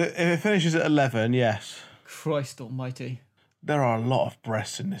go? Well, if it finishes at 11, yes. Christ almighty. There are a lot of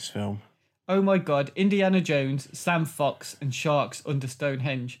breasts in this film. Oh my god, Indiana Jones, Sam Fox, and sharks under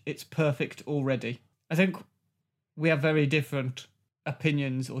Stonehenge. It's perfect already. I think we have very different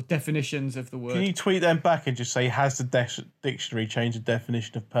opinions or definitions of the word. Can you tweet them back and just say, has the dictionary changed the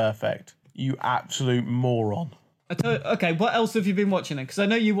definition of perfect? You absolute moron. Okay, what else have you been watching then? Because I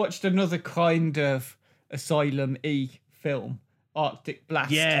know you watched another kind of Asylum-y film, Arctic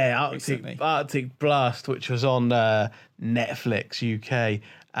Blast. Yeah, recently. Arctic Blast, which was on Netflix UK.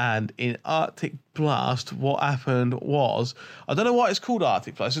 And in Arctic Blast, what happened was, I don't know why it's called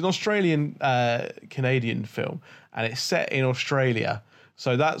Arctic Blast. It's an Australian Canadian film, and it's set in Australia.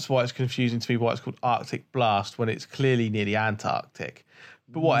 So that's why it's confusing to me why it's called Arctic Blast when it's clearly near the Antarctic.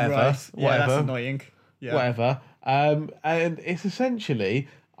 But whatever. Right. Yeah, whatever. that's annoying. Yeah. Whatever. And it's essentially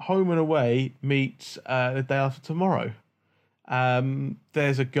Home and Away meets The Day After Tomorrow.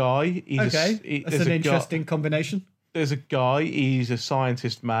 There's a guy. That's an interesting combination. There's a guy. He's a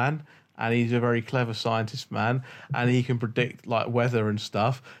scientist man, and he's a very clever scientist man, and he can predict like weather and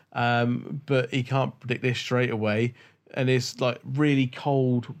stuff. But he can't predict this straight away. And it's like really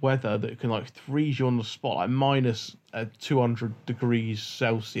cold weather that can like freeze you on the spot, like minus 200 degrees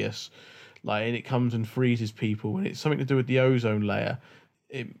Celsius. Like, and it comes and freezes people, and it's something to do with the ozone layer.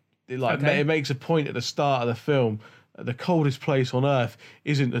 It makes a point at the start of the film. The coldest place on Earth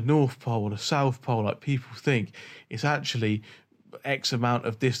isn't the North Pole or the South Pole like people think. It's actually X amount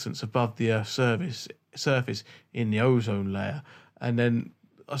of distance above the Earth's surface in the ozone layer. And then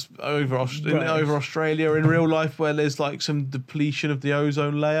over Australia in real life, where there's like some depletion of the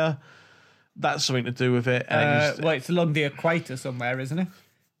ozone layer, that's something to do with it. And It's along the equator somewhere, isn't it?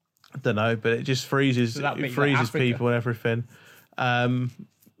 I don't know, but it just freezes. So that'd be It like freezes Africa. people and everything.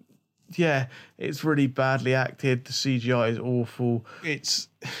 Yeah, it's really badly acted. The CGI is awful. It's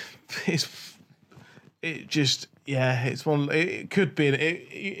it's one. It could be.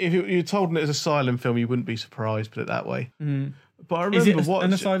 If you're told it as a silent film, you wouldn't be surprised. Put it that way. But I Is remember it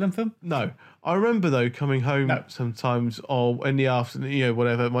an asylum film? No, I remember though coming home sometimes or in the afternoon,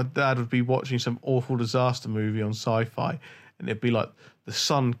 whatever. My dad would be watching some awful disaster movie on Sci-Fi, and it'd be like the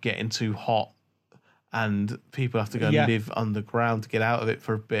sun getting too hot, and people have to go and live underground to get out of it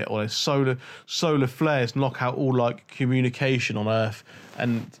for a bit, or there's solar flares knock out all like communication on Earth,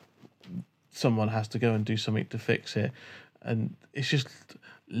 and someone has to go and do something to fix it. And it's just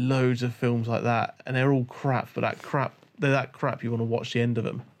loads of films like that, and they're all crap. But they're that crap you want to watch the end of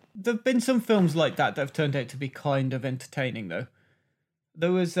them. There've been some films like that have turned out to be kind of entertaining, though.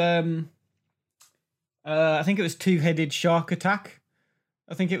 There was, I think it was Two-Headed Shark Attack,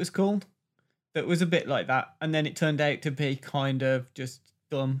 I think it was called. That was a bit like that, and then it turned out to be kind of just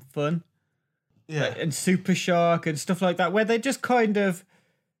dumb fun. Yeah, and Super Shark and stuff like that, where they're just kind of,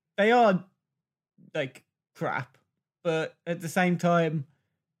 they are like crap, but at the same time,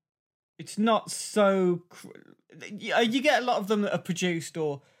 it's not so. You get a lot of them that are produced,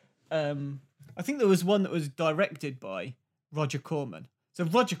 or I think there was one that was directed by Roger Corman. So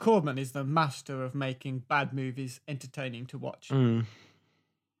Roger Corman is the master of making bad movies entertaining to watch.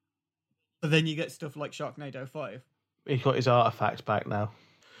 But then you get stuff like Sharknado 5. He's got his artifacts back now.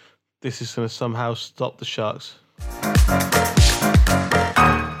 This is going to somehow stop the sharks.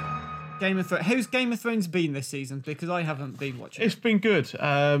 Game of Thrones. How's Game of Thrones been this season? Because I haven't been watching. It's been good.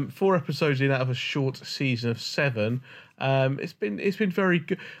 4 episodes in out of a short season of 7. It's been very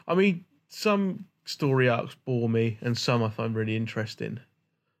good. I mean, some story arcs bore me, and some I find really interesting.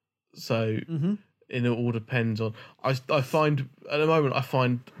 So it all depends on. I find at the moment I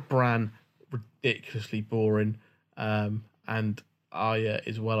find Bran ridiculously boring, and Arya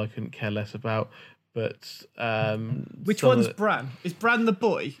as well. I couldn't care less about. But which one's Bran? Is Bran the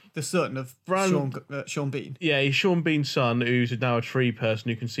boy, the son of Sean Bean? Yeah, he's Sean Bean's son, who's now a tree person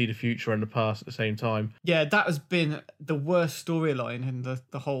who can see the future and the past at the same time. Yeah, that has been the worst storyline in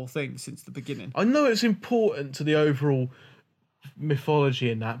the whole thing since the beginning. I know it's important to the overall mythology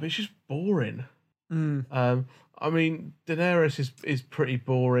in that, but it's just boring. I mean, Daenerys is pretty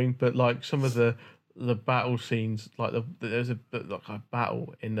boring, but like some of the battle scenes, like there's a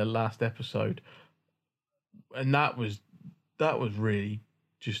battle in the last episode. And that was really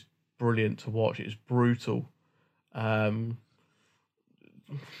just brilliant to watch. It was brutal.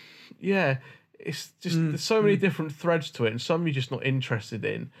 Yeah, it's just there's so many different threads to it, and some you're just not interested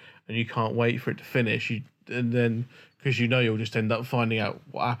in, and you can't wait for it to finish. And then because you'll just end up finding out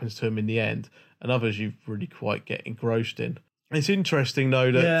what happens to him in the end, and others you really quite get engrossed in. It's interesting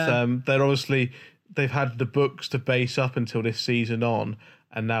though that they've had the books to base up until this season on.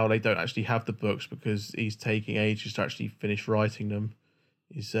 And now they don't actually have the books because he's taking ages to actually finish writing them.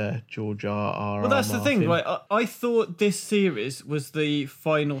 Is George R. Well, that's Martin. the thing, right? I thought this series was the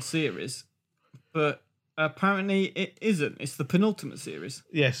final series, but apparently it isn't. It's the penultimate series.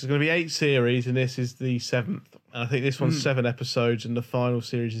 Yes, there's going to be 8 series, and this is the 7th. And I think this one's 7 episodes, and the final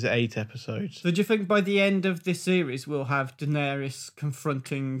series is 8 episodes. So do you think by the end of this series we'll have Daenerys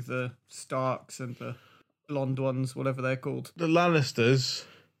confronting the Starks and the blonde ones, whatever they're called? The Lannisters.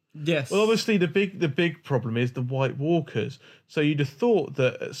 Yes. Well, obviously the big problem is the White Walkers. So you'd have thought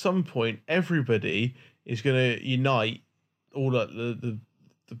that at some point everybody is going to unite. All the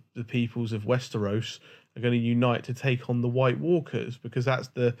peoples of Westeros are going to unite to take on the White Walkers because that's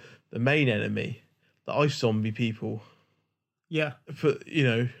the main enemy, the ice zombie people. Yeah. But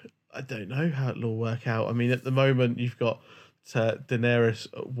I don't know how it'll all work out. I mean, at the moment you've got Daenerys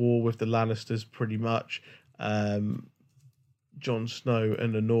at war with the Lannisters, pretty much. Jon Snow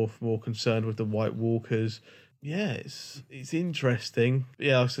and the North more concerned with the White Walkers. Yeah, it's interesting. But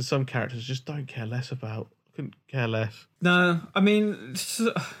yeah, so some characters just don't care less about. Couldn't care less. No, I mean,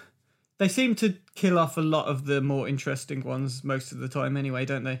 they seem to kill off a lot of the more interesting ones most of the time anyway,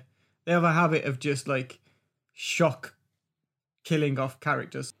 don't they? They have a habit of just like shock killing off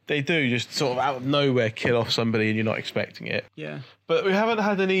characters. They do, just sort of out of nowhere kill off somebody and you're not expecting it. Yeah. But we haven't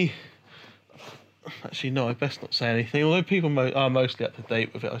had any... Actually, no, I best not say anything, although people are mostly up to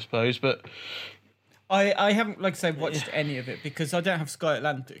date with it, I suppose, but... I haven't, like I say, watched any of it because I don't have Sky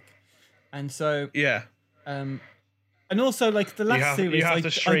Atlantic. And so... Yeah. And also, like, the last series... You have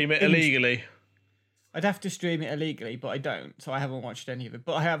to stream it illegally. I'd have to stream it illegally, but I don't, so I haven't watched any of it.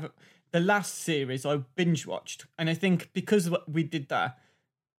 But I have... The last series I binge-watched, and I think because we did that,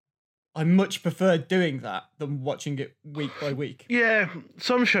 I much prefer doing that than watching it week by week. Yeah,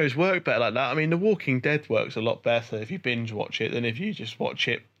 some shows work better like that. I mean, The Walking Dead works a lot better if you binge watch it than if you just watch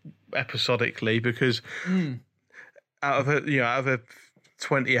it episodically, because out of a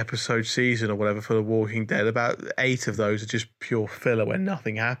 20 episode season or whatever for The Walking Dead, about 8 of those are just pure filler when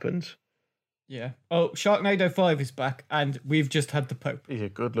nothing happens. Yeah. Oh, Sharknado 5 is back, and we've just had the Pope. He's a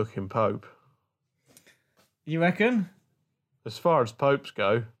good looking Pope. You reckon? As far as popes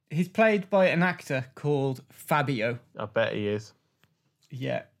go, He's played by an actor called Fabio. I bet he is.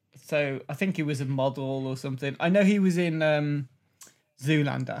 Yeah. So I think he was a model or something. I know he was in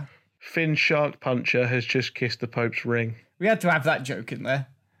Zoolander. Finn Shark Puncher has just kissed the Pope's ring. We had to have that joke in there.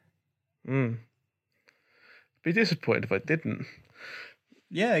 Be disappointed if I didn't.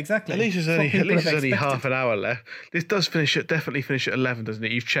 Yeah, exactly. At least there's only half an hour left. This does definitely finish at 11, doesn't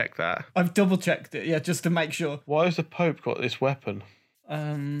it? You've checked that. I've double checked it, yeah, just to make sure. Why has the Pope got this weapon?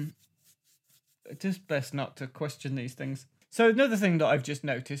 It is best not to question these things. So another thing that I've just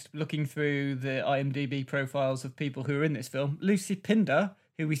noticed, looking through the IMDb profiles of people who are in this film, Lucy Pinder,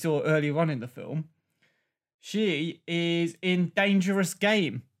 who we saw earlier on in the film, she is in Dangerous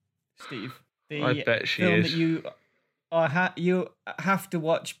Game, Steve. I bet she film is. That you have to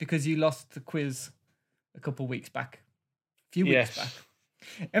watch because you lost the quiz a couple weeks back. A few weeks back.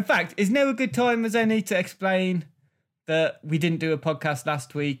 In fact, is now a good time as any to explain that we didn't do a podcast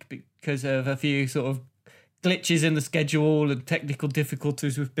last week because of a few sort of glitches in the schedule and technical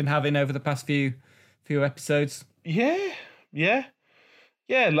difficulties we've been having over the past few episodes? Yeah.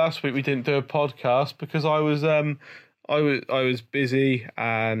 Last week we didn't do a podcast because I was busy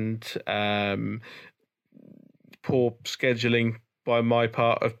and poor scheduling by my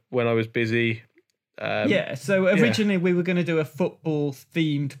part of when I was busy. So originally we were going to do a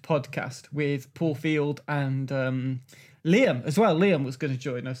football-themed podcast with Paul Field and Liam as well. Liam was going to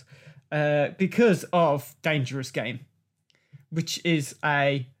join us because of Dangerous Game, which is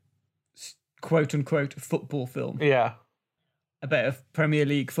a quote-unquote football film. Yeah. About a Premier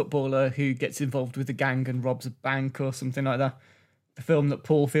League footballer who gets involved with a gang and robs a bank or something like that. A film that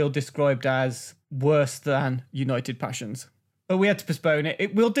Paul Field described as worse than United Passions. But we had to postpone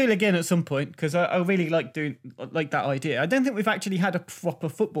it. We'll do it again at some point because I really like that idea. I don't think we've actually had a proper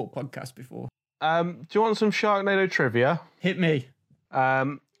football podcast before. Do you want some Sharknado trivia? Hit me.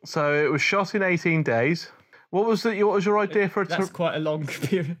 So it was shot in 18 days. What was your idea for That's quite a long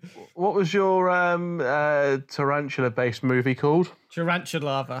period. What was your tarantula-based movie called?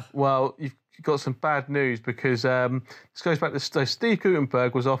 Tarantularva. Well, you've got some bad news because this goes back to Steve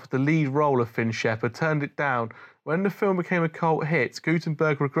Guttenberg was offered the lead role of Finn Shepard, turned it down. When the film became a cult hit,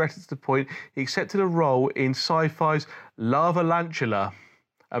 Guttenberg regretted to the point he accepted a role in Sci-Fi's Lava-Lantula,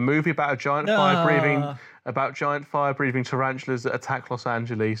 a movie about giant fire-breathing tarantulas that attack Los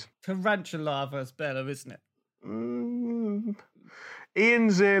Angeles. Tarantularva is better, isn't it? Ian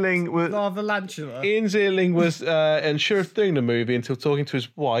Ziering was unsure of doing the movie until talking to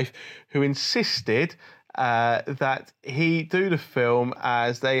his wife, who insisted that he do the film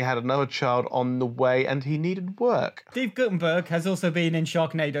as they had another child on the way and he needed work. Steve Guttenberg has also been in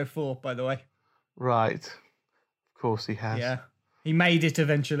Sharknado 4, by the way. Right. Of course he has. Yeah. He made it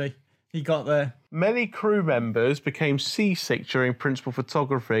eventually. He got there. Many crew members became seasick during principal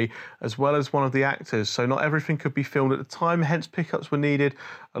photography, as well as one of the actors, so not everything could be filmed at the time, hence pickups were needed.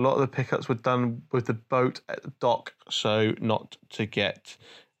 A lot of the pickups were done with the boat at the dock, so not to get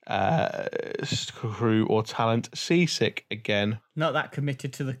crew or talent seasick again. Not that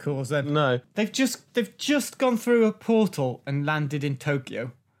committed to the cause then. No. They've just gone through a portal and landed in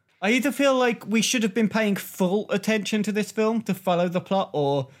Tokyo. I either feel like we should have been paying full attention to this film to follow the plot,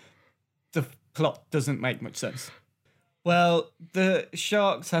 or the plot doesn't make much sense. Well, the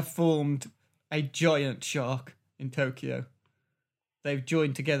sharks have formed a giant shark in Tokyo. They've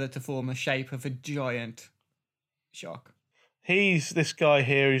joined together to form a shape of a giant shark. He's this guy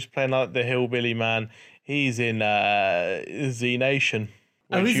here who's playing like the hillbilly man. He's in Z Nation,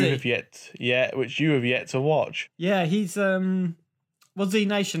 which you have yet to watch. Yeah, he's well, Z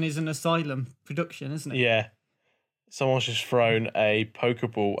Nation is an asylum production, isn't it? Yeah. Someone's just thrown a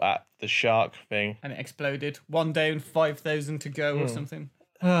Pokeball at the shark thing. And it exploded. 1 down, 5,000 to go or something.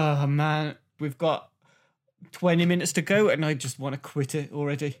 Oh, man. We've got 20 minutes to go and I just want to quit it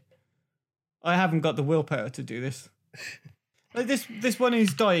already. I haven't got the willpower to do this. Like this one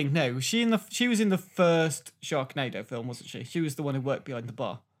who's dying now. She was in the first Sharknado film, wasn't she? She was the one who worked behind the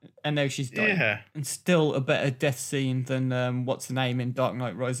bar. And now she's dying. Yeah. And still a better death scene than what's the name in Dark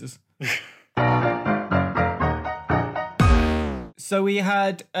Knight Rises. So we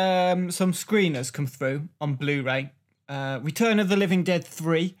had some screeners come through on Blu-ray. Return of the Living Dead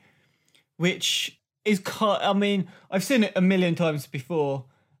 3, which is, I mean, I've seen it a million times before,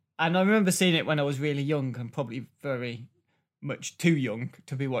 and I remember seeing it when I was really young and probably very much too young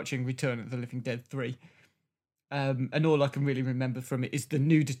to be watching Return of the Living Dead 3. And all I can really remember from it is the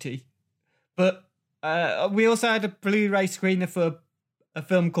nudity. But we also had a Blu-ray screener for a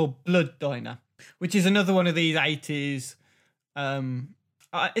film called Blood Diner, which is another one of these 80s.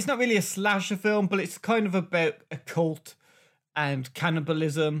 It's not really a slasher film, but it's kind of about a cult and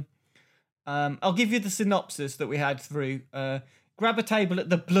cannibalism. I'll give you the synopsis that we had through. Grab a table at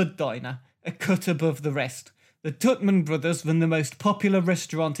the Blood Diner, a cut above the rest. The Tutman brothers run the most popular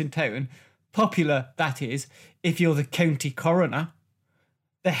restaurant in town. Popular, that is, if you're the county coroner.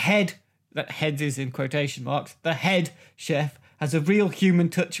 The head, that head is in quotation marks, the head chef has a real human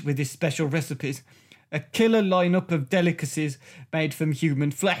touch with his special recipes. A killer lineup of delicacies made from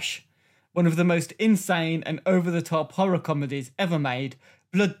human flesh. One of the most insane and over-the-top horror comedies ever made,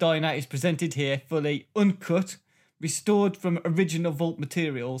 Blood Diner is presented here fully uncut, restored from original vault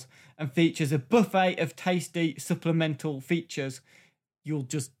materials, and features a buffet of tasty supplemental features you'll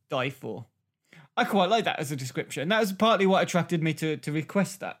just die for. I quite like that as a description. That was partly what attracted me to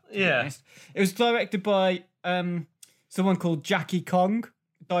request that. To be honest. It was directed by someone called Jackie Kong,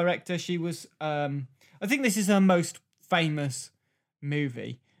 director. She was, I think this is her most famous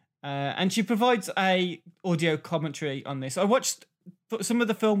movie. And she provides a audio commentary on this. I watched some of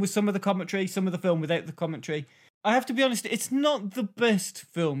the film with some of the commentary, some of the film without the commentary. I have to be honest, it's not the best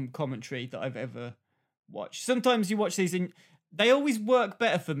film commentary that I've ever watched. Sometimes you watch these and they always work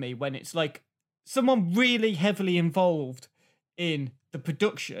better for me when it's like someone really heavily involved in the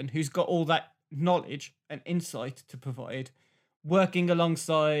production who's got all that knowledge and insight to provide, working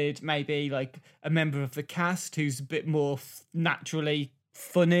alongside maybe like a member of the cast who's a bit more naturally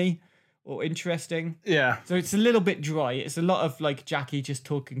funny or interesting. Yeah. So it's a little bit dry. It's a lot of like Jackie just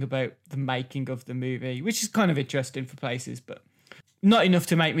talking about the making of the movie, which is kind of interesting for places, but not enough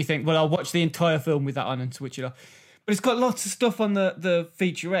to make me think, well, I'll watch the entire film with that on and switch it off. But it's got lots of stuff on the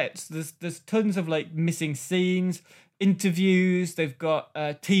featurettes. There's tons of like missing scenes, interviews. They've got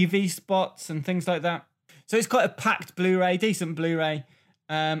TV spots and things like that. So it's quite a packed Blu-ray, decent Blu-ray.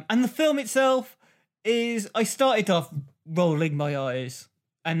 And the film itself is, I started off rolling my eyes,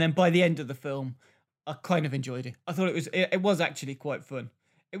 and then by the end of the film, I kind of enjoyed it. I thought it was actually quite fun.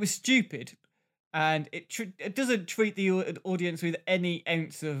 It was stupid, and it doesn't treat the audience with any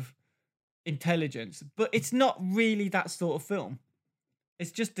ounce of intelligence, but it's not really that sort of film.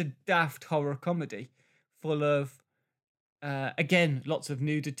 It's just a daft horror comedy full of, again, lots of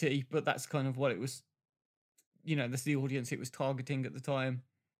nudity, but that's kind of what it was, that's the audience it was targeting at the time.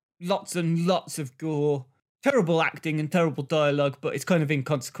 Lots and lots of gore, terrible acting and terrible dialogue, but it's kind of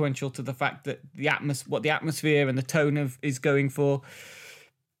inconsequential to the fact that what the atmosphere and the tone is going for.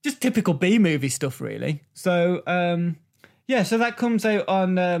 Just typical B-movie stuff, really. So, so that comes out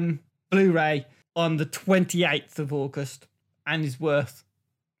on Blu-ray on the 28th of August and is worth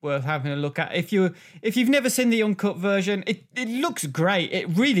having a look at. If you've never seen the uncut version, it looks great. It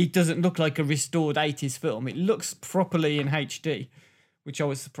really doesn't look like a restored 80s film. It looks properly in HD, which I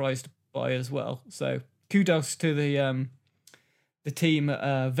was surprised by as well. So kudos to the team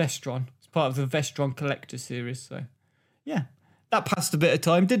at Vestron. It's part of the Vestron Collector series. So yeah, that passed a bit of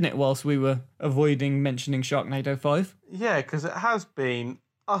time, didn't it, whilst we were avoiding mentioning Sharknado 5? Yeah, because it has been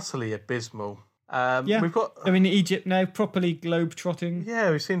utterly abysmal. We've got. They're in Egypt now, properly globe-trotting.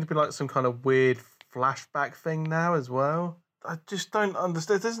 Yeah, we seem to be like some kind of weird flashback thing now as well. I just don't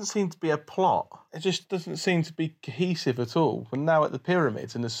understand. There doesn't seem to be a plot. It just doesn't seem to be cohesive at all. We're now at the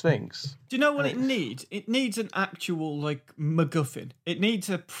pyramids and the Sphinx. Do you know what it needs? It needs an actual like MacGuffin. It needs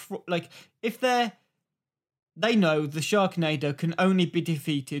if they know the Sharknado can only be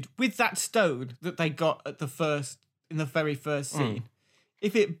defeated with that stone that they got in the very first scene.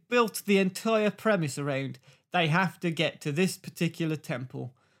 If it built the entire premise around they have to get to this particular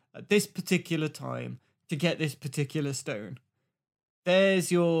temple at this particular time to get this particular stone,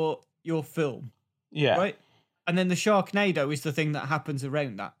 there's your film. Yeah. Right? And then the Sharknado is the thing that happens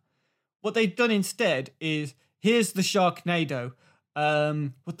around that. What they've done instead is, here's the Sharknado.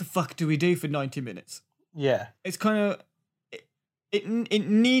 What the fuck do we do for 90 minutes? Yeah. It's kind of... It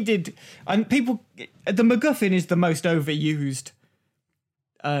needed... And people... The MacGuffin is the most overused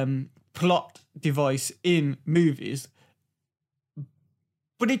plot device in movies.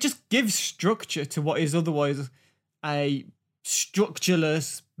 But it just gives structure to what is otherwise a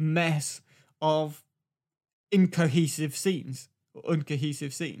structureless mess of uncohesive scenes.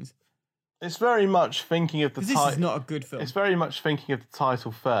 It's very much thinking of the title. This is not a good film. It's very much thinking of the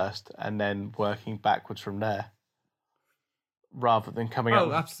title first and then working backwards from there. rather than coming Oh,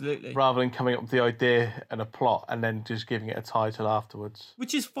 up absolutely. rather than coming up with the idea and a plot and then just giving it a title afterwards.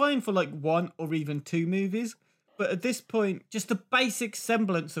 Which is fine for like 1 or even 2 movies, but at this point, just a basic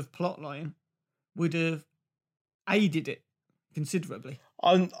semblance of plotline would have aided it considerably.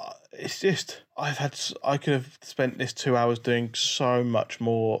 It's just I could have spent this 2 hours doing so much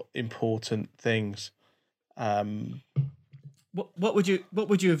more important things. What would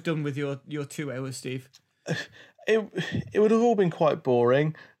you have done with your 2 hours, Steve? It would have all been quite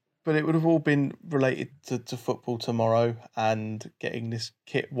boring, but it would have all been related to football tomorrow and getting this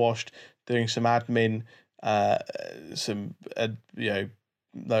kit washed, doing some admin,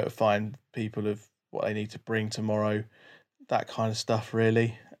 notifying people of what they need to bring tomorrow, that kind of stuff,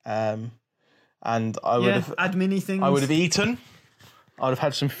 really. And I would have admin-y things. I would have eaten. I'd have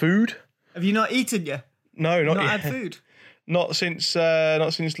had some food. Have you not eaten yet? No, not yet. Had food. Not since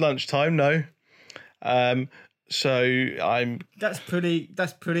lunchtime. No. So That's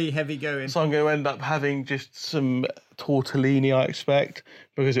pretty heavy going. So I'm going to end up having just some tortellini, I expect,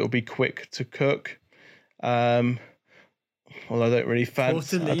 because it will be quick to cook. Although I don't really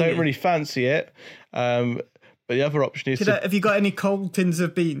fancy it. But the other option is have you got any cold tins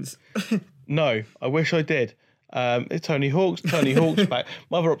of beans? No, I wish I did. It's Tony Hawk's back.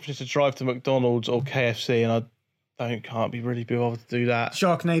 My other option is to drive to McDonald's or KFC, and I can't be bothered to do that.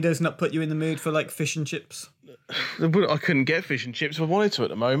 Sharknado's not put you in the mood for like fish and chips? I couldn't get fish and chips if I wanted to at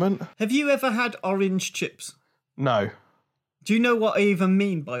the moment. Have you ever had orange chips? No. Do you know what I even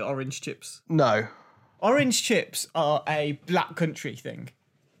mean by orange chips? No. Orange chips are a black country thing.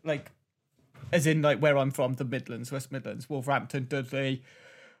 Like, as in like where I'm from, the Midlands, West Midlands, Wolverhampton, Dudley,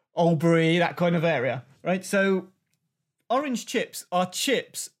 Albury, that kind of area, right? So orange chips are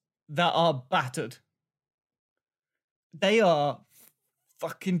chips that are battered. They are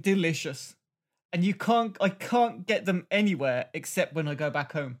fucking delicious. And I can't get them anywhere except when I go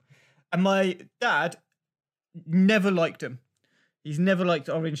back home. And my dad never liked them. He's never liked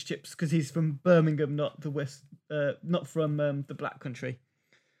orange chips because he's from Birmingham, not the West, not from the Black Country.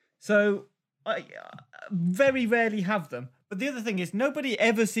 So I very rarely have them. But the other thing is, nobody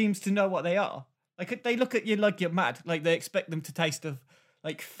ever seems to know what they are. Like, they look at you like you're mad. Like, they expect them to taste of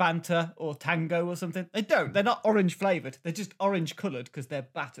like Fanta or Tango or something. They don't. They're not orange flavoured. They're just orange coloured because they're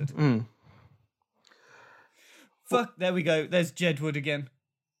battered. Mm. Fuck, there we go. There's Jedward again.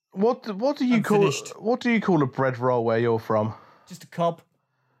 What do you call a bread roll where you're from? Just a cob.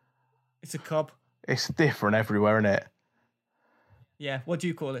 It's a cob. It's different everywhere, isn't it? Yeah, what do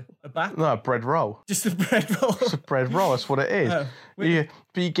you call it? A bat? No, a bread roll. Just a bread roll. It's a bread roll, that's what it is. Oh, but you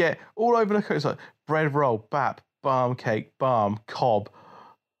get all over the country, it's like bread roll, bap, barm cake, barm, cob,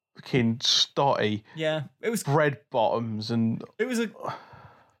 fucking stotty. Yeah, it was bread bottoms and it was a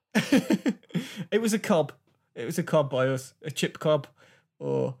it was a cob. It was a cob by us, a chip cob,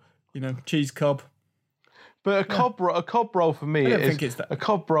 or cheese cob. But a cob roll for me a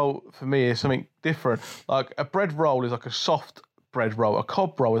cob roll for me is something different. Like a bread roll is like a soft bread roll. A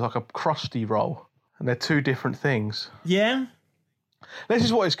cob roll is like a crusty roll, and they're two different things. Yeah. This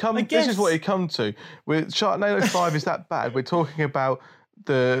is what it's come. This is what it come to. With Sharknado 5 is that bad? We're talking about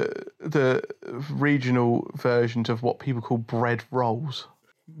the regional versions of what people call bread rolls.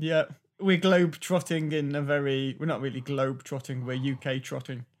 Yeah, we're globe trotting in a very. We're not really globe trotting. We're UK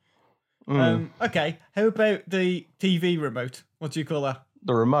trotting. Okay, how about the TV remote? What do you call that?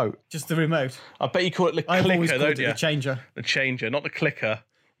 The remote. Just the remote. I bet you call it the I've clicker, always called don't it you? the changer. The changer, not the clicker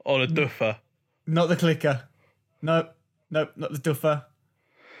or the duffer. Not the clicker. No, not the duffer.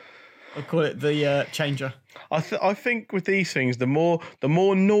 I'll call it the changer. I think with these things, the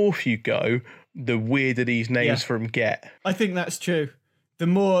more north you go, the weirder these names for them get. I think that's true. The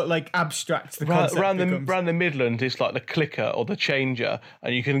more like abstract the concept becomes. Around the Midlands, it's like the clicker or the changer,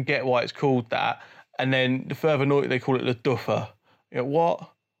 and you can get why it's called that. And then the further north, they call it the duffer. What?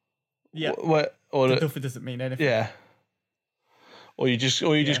 Yeah. The duffer doesn't mean anything. Yeah. Or you just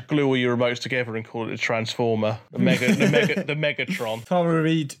glue all your remotes together and call it a transformer, the Megatron. Tara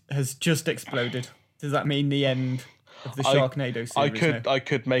Reid has just exploded. Does that mean the end of the Sharknado series? I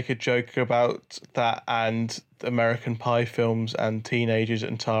could make a joke about that and American Pie films and teenagers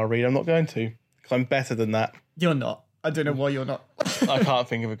and Tara Reid. I'm not going to, because I'm better than that. You're not. I don't know why you're not. I can't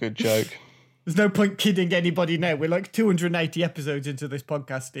think of a good joke. There's no point kidding anybody now. We're like 280 episodes into this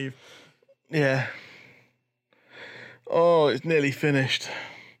podcast, Steve. Yeah. Oh, it's nearly finished.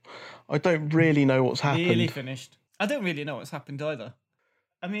 I don't really know what's happened. Nearly finished. I don't really know what's happened either.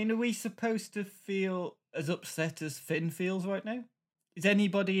 I mean, are we supposed to feel as upset as Finn feels right now? Is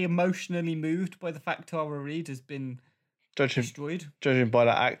anybody emotionally moved by the fact Tara Reid has been destroyed? Judging by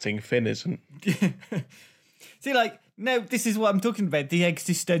that acting, Finn isn't. See, like, No, this is what I'm talking about, the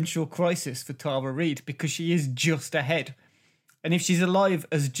existential crisis for Tara Reid, because she is just ahead. And if she's alive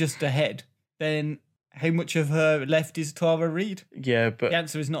as just ahead, then how much of her left is Tara Reid? Yeah, but the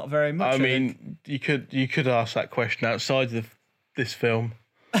answer is not very much. I mean, you could ask that question outside of this film,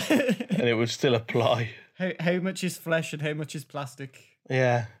 and it would still apply. How much is flesh and how much is plastic?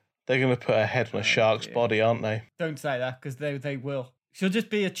 Yeah, they're going to put her head on a shark's body, aren't they? Don't say that, because they will. She'll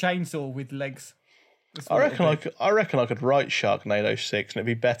just be a chainsaw with legs. I reckon I could write Sharknado 6 and it'd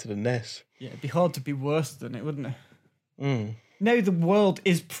be better than this. Yeah, it'd be hard to be worse than it, wouldn't it? Mm. No, the world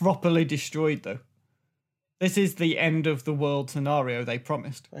is properly destroyed, though. This is the end of the world scenario they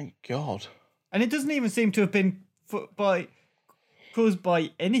promised. Thank God. And it doesn't even seem to have been caused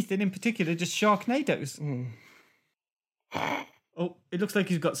by anything in particular, just Sharknadoes. Mm. Oh, it looks like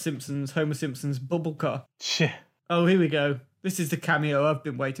he's got Homer Simpson's bubble car. Shit. Oh, here we go. This is the cameo I've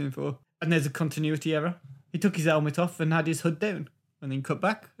been waiting for. And there's a continuity error. He took his helmet off and had his hood down. And then cut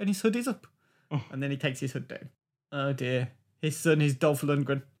back and his hood is up. And then he takes his hood down. Oh dear. His son is Dolph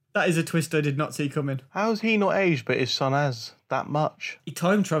Lundgren. That is a twist I did not see coming. How's he not aged, but his son has that much? He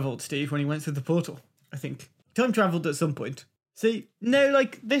time travelled, Steve, when he went through the portal, I think. Time travelled at some point. See, no,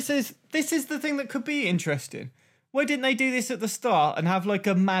 like, this is the thing that could be interesting. Why didn't they do this at the start and have, like,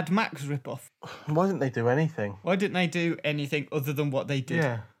 a Mad Max ripoff? Why didn't they do anything? Why didn't they do anything other than what they did?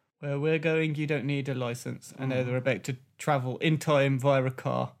 Yeah. Where we're going, you don't need a licence. And now they're about to travel in time via a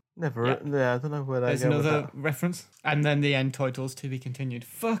car. Never. Yeah, I don't know where they There's go another with that. reference. And then the end titles to be continued.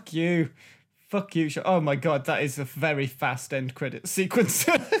 Fuck you. Fuck you. Oh my God, that is a very fast end credit sequence.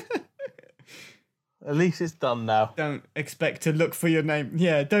 At least it's done now. Don't expect to look for your name.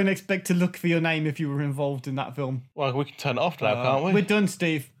 Yeah, don't expect to look for your name if you were involved in that film. Well, we can turn it off now, can't we? We're done,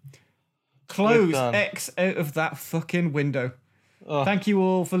 Steve. Close X out of that fucking window. Oh. Thank you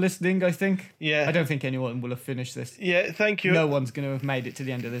all for listening, I think. Yeah. I don't think anyone will have finished this. Yeah, thank you. No one's going to have made it to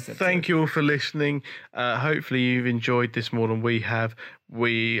the end of this episode. Thank you all for listening. Hopefully you've enjoyed this more than we have.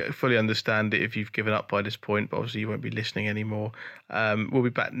 We fully understand it if you've given up by this point, but obviously you won't be listening anymore. We'll be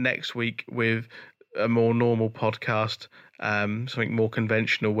back next week with a more normal podcast, something more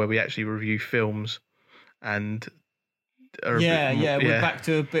conventional where we actually review films and... we're back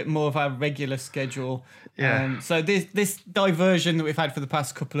to a bit more of our regular schedule. Yeah. So this diversion that we've had for the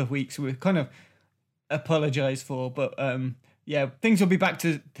past couple of weeks, we kind of apologise for, but things will be back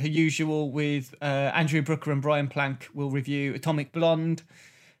to the usual with Andrew Brooker and Brian Plank will review Atomic Blonde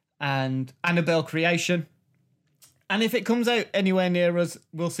and Annabelle Creation. And if it comes out anywhere near us,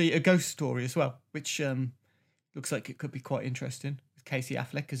 we'll see A Ghost Story as well, which looks like it could be quite interesting, with Casey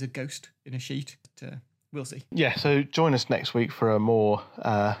Affleck as a ghost in a sheet. But, we'll see. Yeah, so join us next week for a more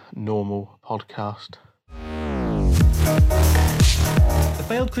normal podcast. The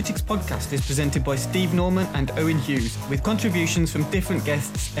Failed Critics podcast is presented by Steve Norman and Owen Hughes, with contributions from different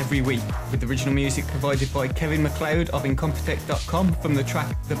guests every week, with original music provided by Kevin MacLeod of Incompetech.com from the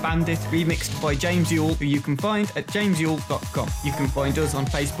track The Bandit, remixed by James Yule, who you can find at jamesyule.com. You can find us on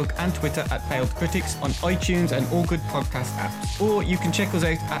Facebook and Twitter at Failed Critics, on iTunes and all good podcast apps, or you can check us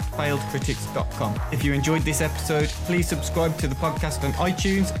out at failedcritics.com. If you enjoyed this episode, please subscribe to the podcast on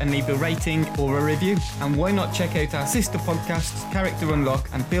iTunes and leave a rating or a review. And why not check out our sister podcasts, Character Unlock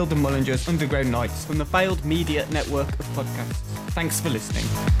and Field and Mullinger's Underground Nights, from the Failed Media network of podcasts. Thanks for listening.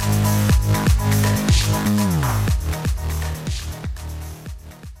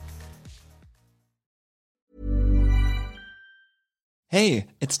 Hey,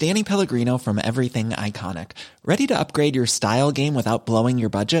 it's Danny Pellegrino from Everything Iconic. Ready to upgrade your style game without blowing your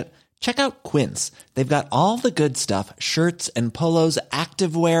budget? Check out Quince. They've got all the good stuff, shirts and polos,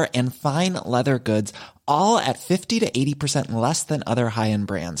 activewear, and fine leather goods, all at 50 to 80% less than other high-end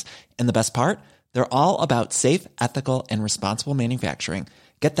brands. And the best part? They're all about safe, ethical, and responsible manufacturing.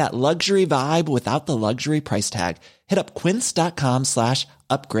 Get that luxury vibe without the luxury price tag. Hit up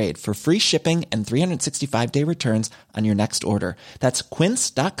quince.com/upgrade for free shipping and 365-day returns on your next order. That's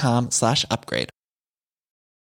quince.com/upgrade.